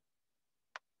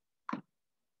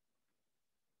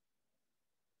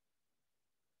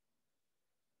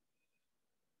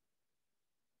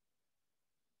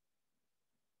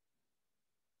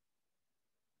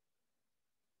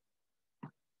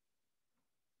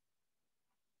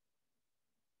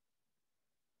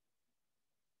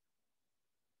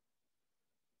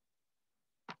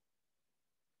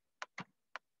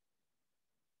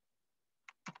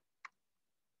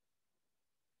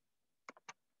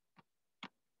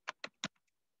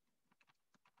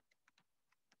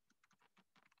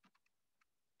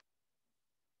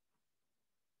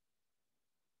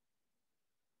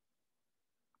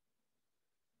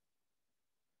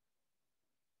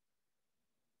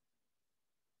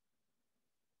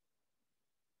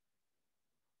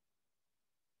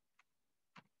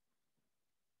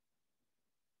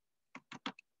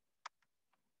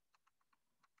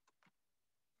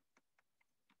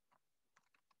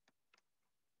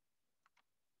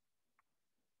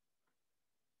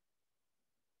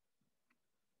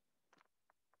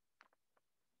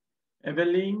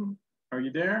 Evelyn, are you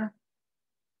there?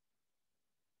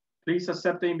 Please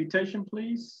accept the invitation,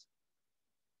 please.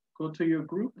 Go to your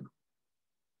group.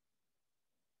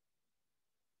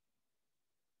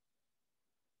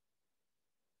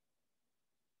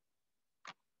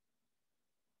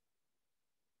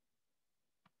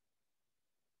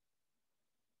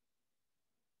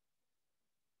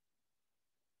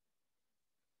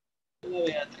 Hola,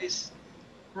 Beatriz.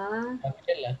 Ah,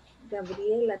 Gabriela.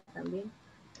 Gabriela también.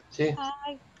 Sí.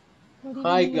 Hi. Good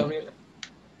Hi, evening. Gabriela.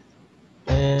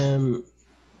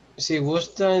 Si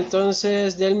gusta,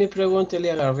 entonces, Delmi,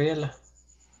 pregúntele a Gabriela.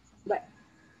 Bueno,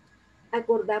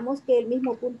 acordamos que el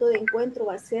mismo punto de encuentro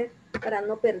va a ser para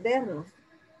no perdernos.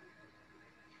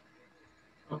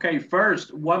 Okay,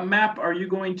 first, what map are you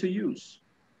going to use?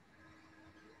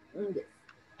 Yes.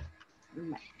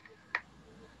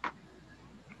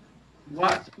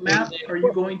 What map are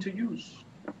you going to use?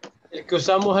 El que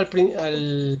usamos al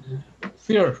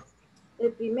fear.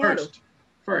 El primero.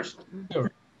 First.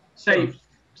 Fear. Say,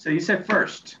 se dice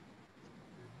first.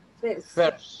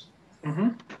 First.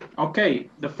 Okay,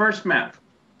 the first map.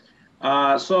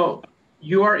 So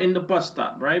you are in the bus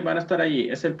stop, right? Van a estar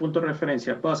allí. Es el punto de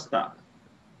referencia, bus stop.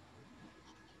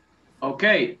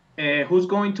 Okay, who's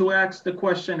going to ask the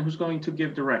question? Who's going to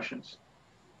give directions?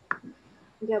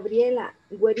 Gabriela,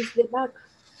 where is the back?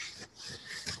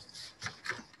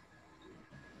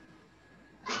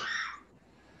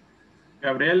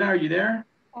 Gabriela, are you there?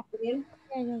 Gabriela?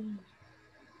 Yeah.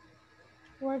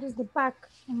 Where is the back?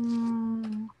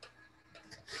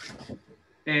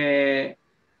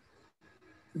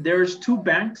 There's two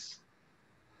banks.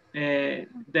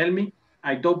 Delmi,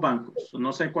 hay dos bancos.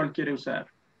 No sé cuál quiere usar.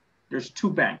 There's two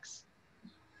banks.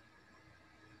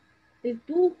 El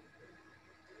tú.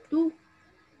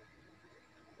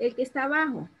 El que está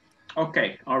abajo.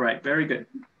 Okay, all right, very good.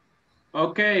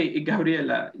 Okay,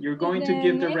 Gabriela, you're going to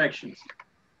give directions.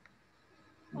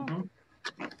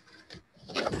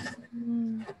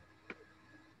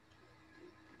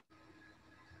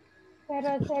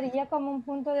 Pero sería como un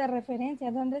punto de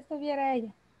referencia, donde estuviera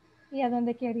ella y a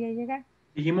dónde quería llegar.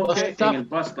 Dijimos que en el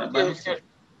bus stop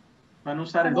van a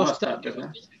usar el bus stop,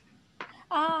 ¿verdad?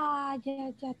 Ah,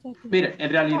 ya. Mire,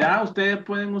 en realidad ustedes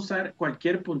pueden usar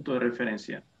cualquier punto de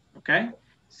referencia, ¿ok?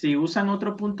 Si usan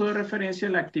otro punto de referencia,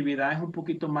 la actividad es un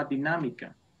poquito más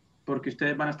dinámica, porque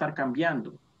ustedes van a estar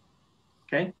cambiando,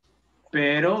 ¿ok?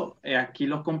 Pero aquí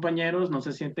los compañeros no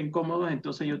se sienten cómodos,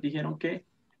 entonces ellos dijeron que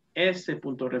ese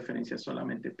punto de referencia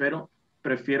solamente, pero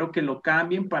prefiero que lo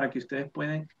cambien para que ustedes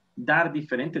puedan dar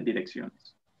diferentes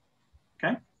direcciones,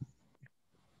 ¿ok?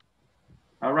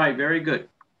 All right, very good.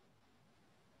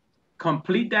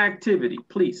 Complete the activity,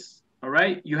 please. All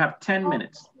right, you have 10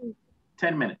 minutes.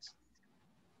 10 minutes.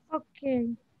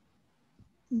 Okay.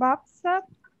 Box up.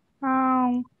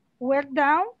 We're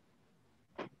down.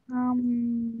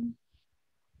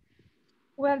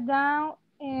 We're down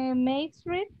Main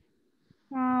Street.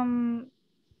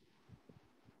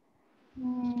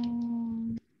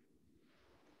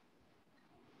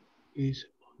 Is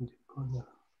on the corner.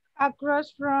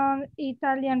 Across from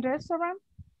Italian restaurant.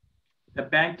 The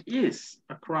bank is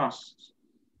across.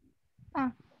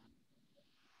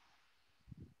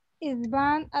 Is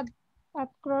bank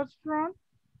across from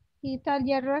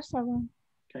Italian restaurant.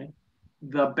 Okay.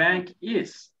 The bank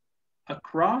is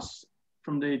across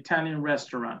from the Italian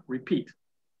restaurant. Repeat.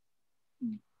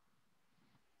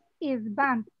 Is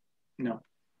bank. No.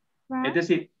 Bank. Es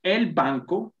decir, el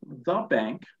banco, the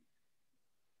bank.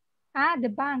 The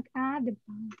bank. The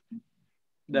bank.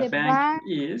 The bank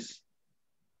is.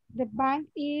 The bank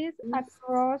is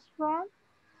across from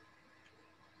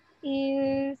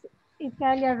is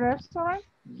Italian restaurant.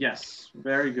 Yes,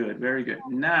 very good, very good.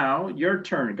 Now, your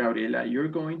turn, Gabriela. You're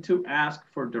going to ask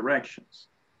for directions.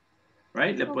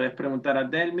 Right? Le puedes preguntar a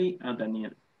Delmi, a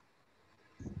Daniel.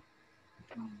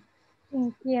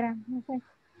 Quien quiera, no sé.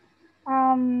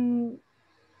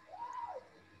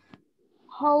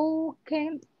 How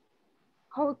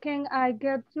can I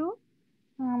get to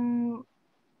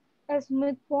a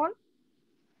smooth point?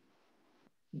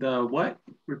 The what?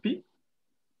 Repeat.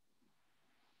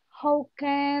 How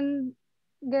can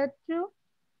get to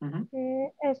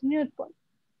a smooth point?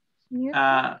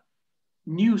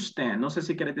 Newsstand. No sé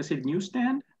si quieres decir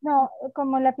newsstand. No,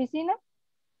 como la piscina.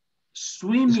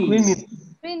 Swimming.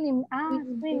 Swimming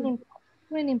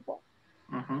pool.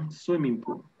 Swimming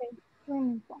pool. Okay.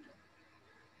 Swimming pool.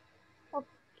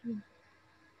 Okay.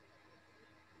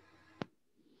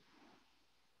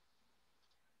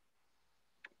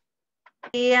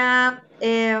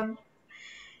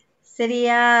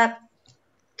 Sería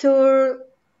tourlets,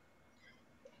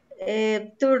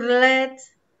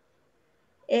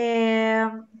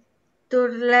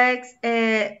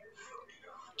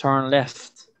 Turn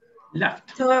left.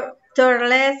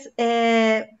 tourlets,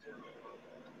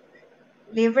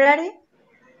 library.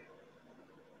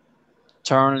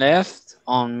 Turn left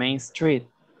on Main Street.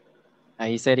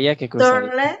 Ahí sería que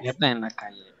cruzaría en la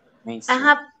calle Main Street.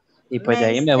 Ajá. Y pues de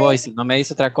ahí me voy. Si no me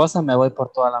dice otra cosa, me voy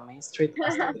por toda la Main Street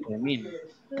hasta que termine.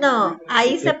 No,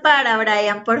 ahí se para,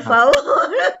 Brian, por favor.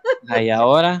 Ahí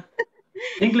ahora.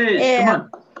 English, come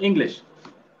on. English.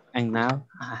 And now.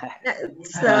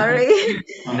 Sorry.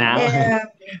 Now.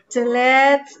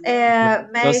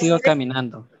 Yo sigo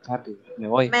caminando. Rápido, me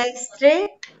voy. Main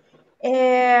Street.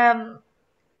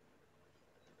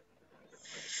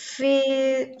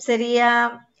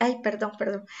 Sería, perdón.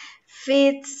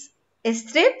 Fifth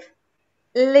Strip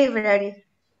Library.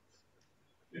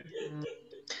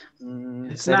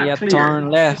 Sería turn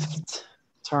left.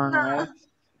 Turn left.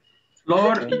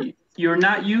 Flor, you're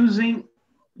not using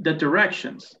the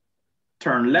directions.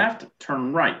 Turn left,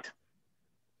 turn right.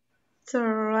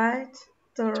 Turn right,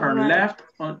 turn left,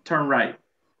 or turn right.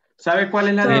 ¿Sabe cuál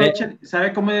es la derecha?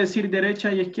 ¿Sabe cómo decir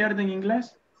derecha y izquierda en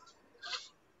inglés?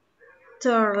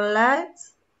 Turn left.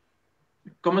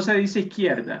 ¿Cómo se dice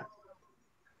izquierda?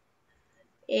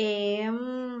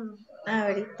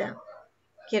 Ahorita.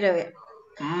 Quiero ver.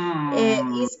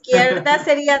 Izquierda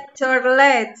sería turn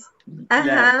left.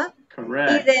 Ajá. Yes,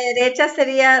 correct. Y derecha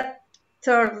sería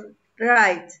turn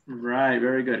right. Right,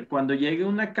 very good. Cuando llegue a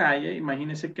una calle,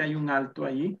 imagínese que hay un alto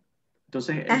allí.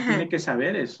 Entonces, él tiene que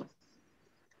saber eso.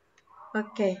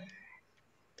 Ok.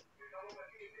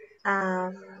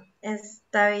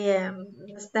 Está bien,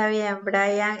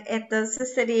 Brian.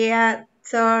 Entonces sería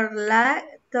turn left,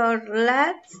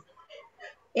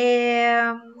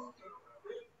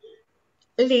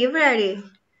 library.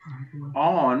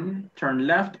 Turn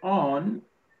left on.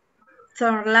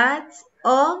 Turn left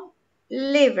on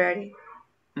library.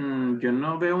 Yo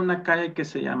no veo una calle que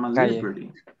se llama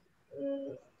Library.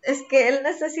 Es que él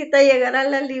necesita llegar a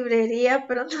la librería,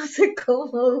 pero no sé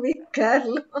cómo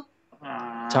ubicarlo.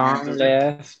 Turn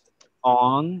left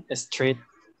on a street.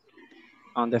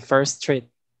 On the first street.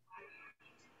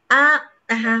 Ajá.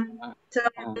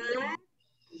 Turn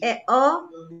left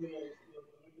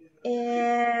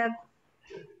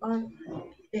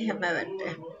déjame ver.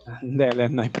 Dale,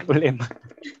 no hay problema.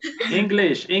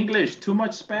 English, too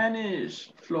much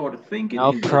Spanish. Flor, think no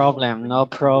English. No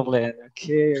problem.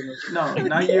 Okay. No,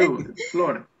 not you,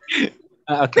 Flor.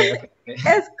 Okay.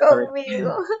 Es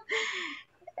conmigo.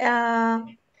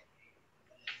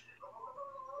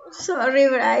 Sorry,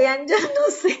 Brian, yo no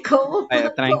sé cómo.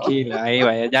 Vaya, tranquila, ahí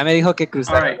vaya. Ya me dijo que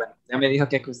cruzara, ya me dijo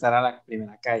que cruzara la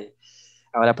primera calle.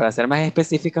 Ahora, para ser más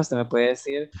específica, usted me puede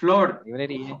decir Flor,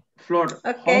 librería. Flor,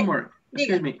 homework.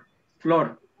 Excuse me.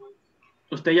 Flor,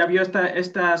 ¿usted ya vio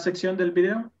esta sección del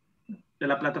video? De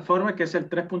la plataforma, que es el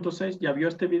 3.6. ¿Ya vio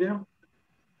este video?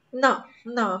 No.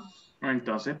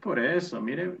 Entonces, por eso,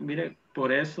 mire,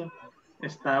 por eso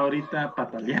está ahorita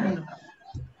pataleando.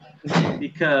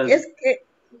 Because, Es que,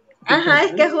 ajá,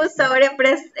 es que justo ahora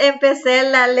empecé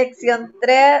la lección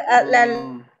 3,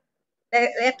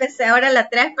 empecé ahora la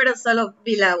 3, pero solo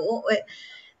vi la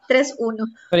 3.1.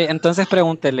 Entonces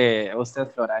pregúntele a usted,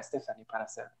 Flora, a Stephanie, para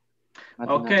hacer.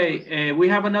 okay, we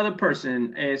have another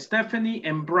person, Stephanie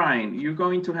and Brian. You're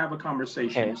going to have a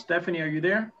conversation. Okay. Stephanie, are you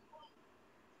there?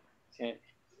 Okay.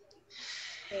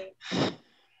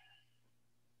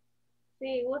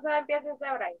 Sí, usa empieza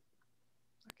ahora.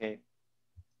 Okay.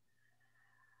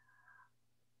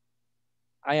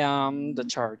 I am the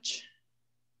charge.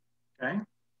 Okay.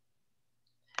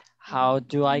 How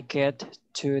do I get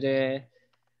to the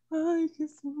bank?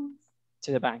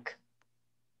 To the bank.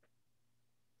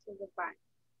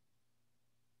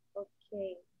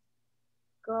 Okay.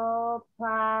 Go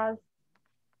past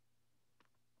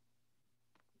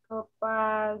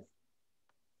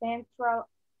Central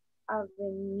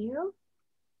Avenue.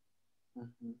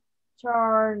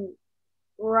 Turn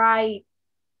right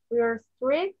First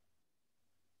Street.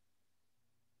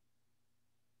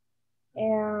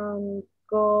 And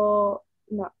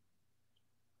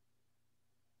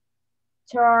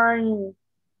turn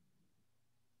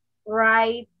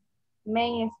right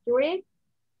Main Street.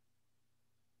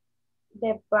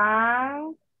 The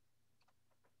bank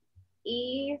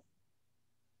is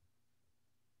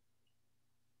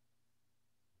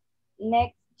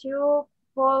next to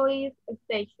police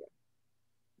station.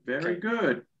 Very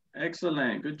good.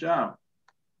 Excellent. Good job.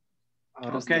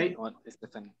 Okay.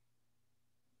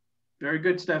 Very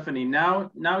good, Stephanie. Now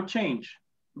change,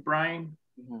 Brian.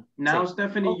 Now,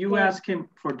 Stephanie, you ask him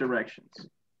for directions.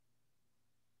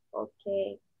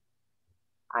 Okay.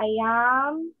 I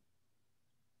am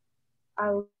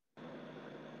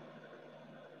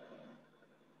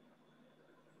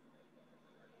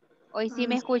Hoy sí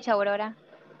me escucha, Aurora.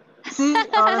 Sí,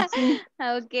 ahora sí.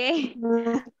 Okay.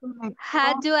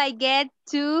 How do I get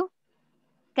to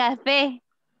café?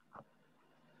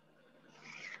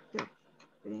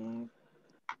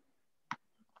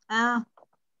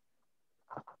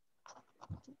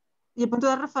 ¿Y el punto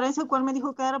de referencia cuál me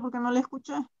dijo que era? Porque no le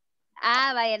escuché.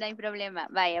 Ah, vaya, no hay problema.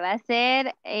 Vaya, va a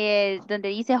ser donde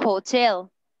dice hotel.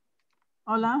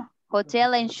 Hola.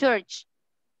 Hotel and church.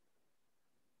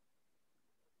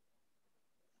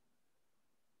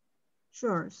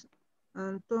 Church.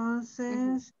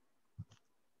 Entonces,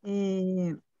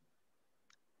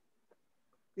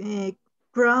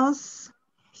 Cross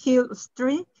Hill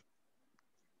Street.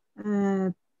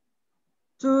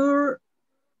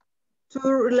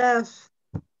 Turn left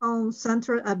on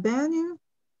Central Avenue.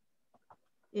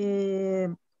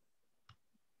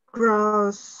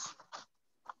 Cross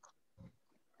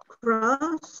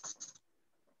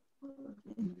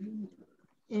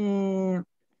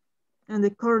and the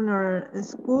corner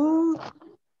school.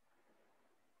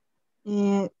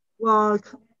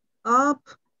 Walk up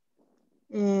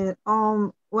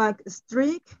on Walk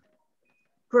Street.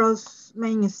 Cross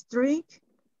Main Street.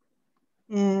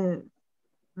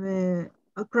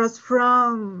 Across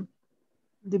from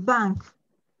the bank.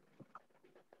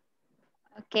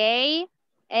 Okay.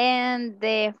 And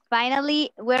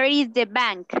finally, where is the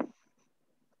bank?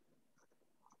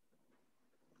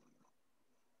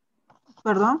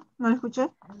 Perdón, no lo escuché.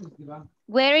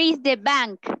 Where is the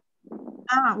bank?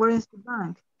 Where is the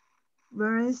bank?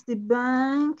 Where is the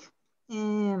bank?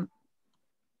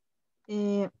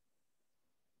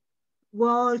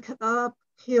 Walk up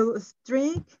Hill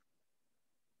Street.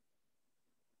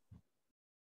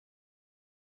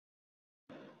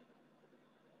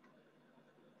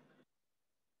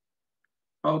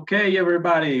 Okay,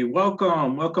 everybody,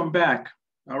 welcome back.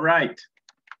 All right.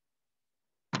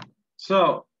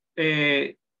 So,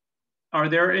 are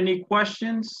there any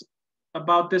questions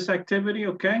about this activity?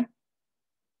 Okay.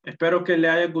 Espero que le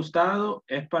haya gustado.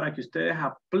 Es para que ustedes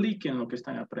apliquen lo que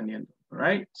están aprendiendo. All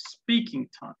right. Speaking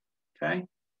time. Okay.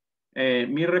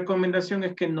 Mi recomendación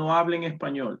es que no hablen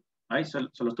español. Right? Se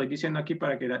lo estoy diciendo aquí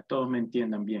para que todos me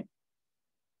entiendan bien.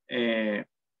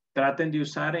 Traten de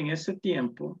usar en ese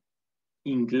tiempo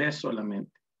inglés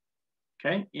solamente.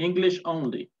 Okay. English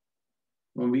only.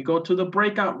 When we go to the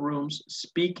breakout rooms,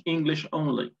 speak English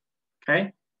only.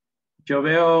 Okay. Yo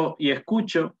veo y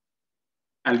escucho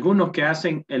algunos que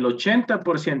hacen el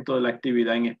 80% de la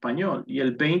actividad en español y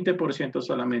el 20%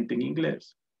 solamente en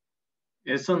inglés.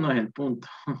 Eso no es el punto.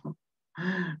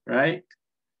 Right?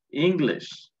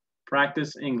 English.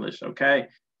 Practice English. Okay.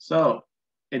 So,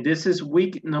 this is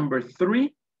week number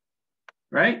 3.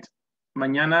 Right?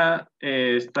 Mañana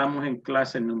estamos en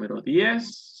clase número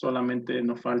 10. Solamente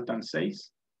nos faltan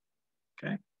 6.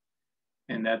 Okay.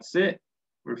 And that's it.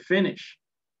 We're finished.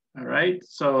 All right.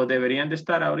 So deberían de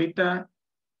estar ahorita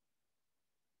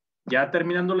ya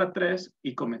terminando la 3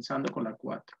 y comenzando con la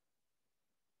 4.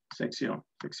 Sección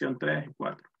 3 y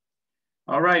 4.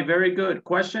 All right. Very good.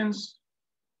 Questions?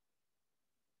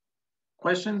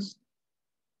 Questions?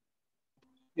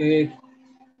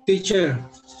 Teacher,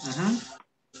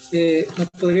 ¿nos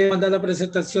podría mandar la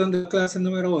presentación de clase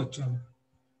número 8?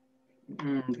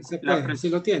 ¿Se puede? ¿Sí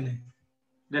lo tiene?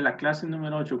 De la clase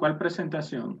número 8. ¿Cuál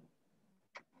presentación?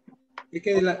 Es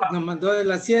que nos mandó de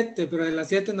la 7, pero de la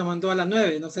 7 nos mandó a la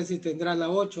 9. No sé si tendrá la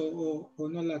 8 o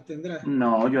no la tendrá.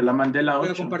 No, yo la mandé la 8.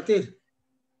 ¿Voy a compartir?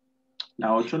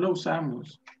 La 8 la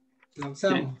usamos. La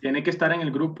usamos. Tiene que estar en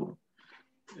el grupo.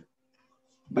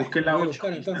 Busque la 8.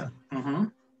 Buscar, entonces.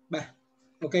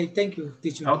 Ok, thank you,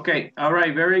 teacher. Ok, all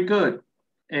right, very good.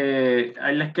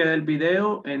 Ahí les queda el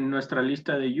video en nuestra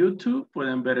lista de YouTube.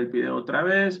 Pueden ver el video otra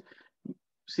vez.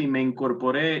 Si me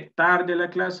incorporé tarde a la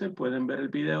clase, pueden ver el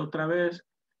video otra vez.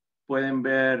 Pueden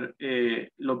ver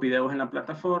los videos en la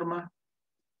plataforma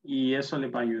y eso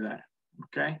les va a ayudar.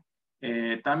 Ok.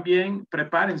 También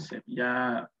prepárense.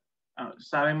 Ya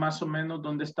saben más o menos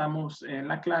dónde estamos en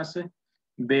la clase.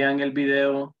 Vean el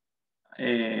video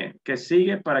que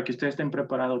sigue para que ustedes estén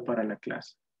preparados para la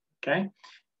clase. ¿Ok?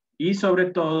 Y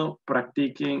sobre todo,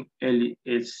 practiquen el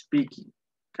speaking.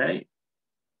 ¿Ok?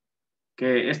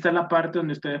 Que esta es la parte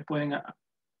donde ustedes pueden...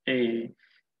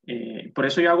 por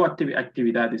eso yo hago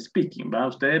actividad de speaking. ¿Va?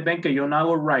 Ustedes ven que yo no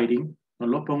hago writing, no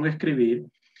lo pongo a escribir.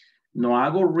 No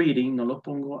hago reading, no lo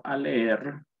pongo a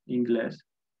leer inglés.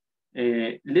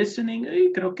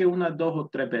 Listening, creo que unas 2 o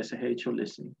 3 veces he hecho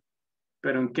listening.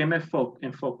 Pero ¿en qué me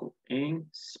enfoco? En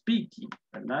speaking,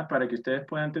 ¿verdad? Para que ustedes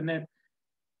puedan tener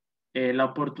la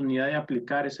oportunidad de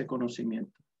aplicar ese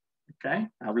conocimiento.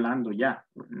 ¿Ok? Hablando ya,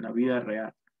 en la vida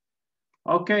real.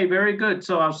 Okay, very good.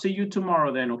 So I'll see you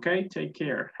tomorrow then, okay? Take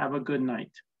care. Have a good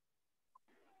night.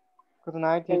 Good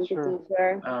night, teacher.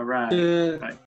 All right. Bye.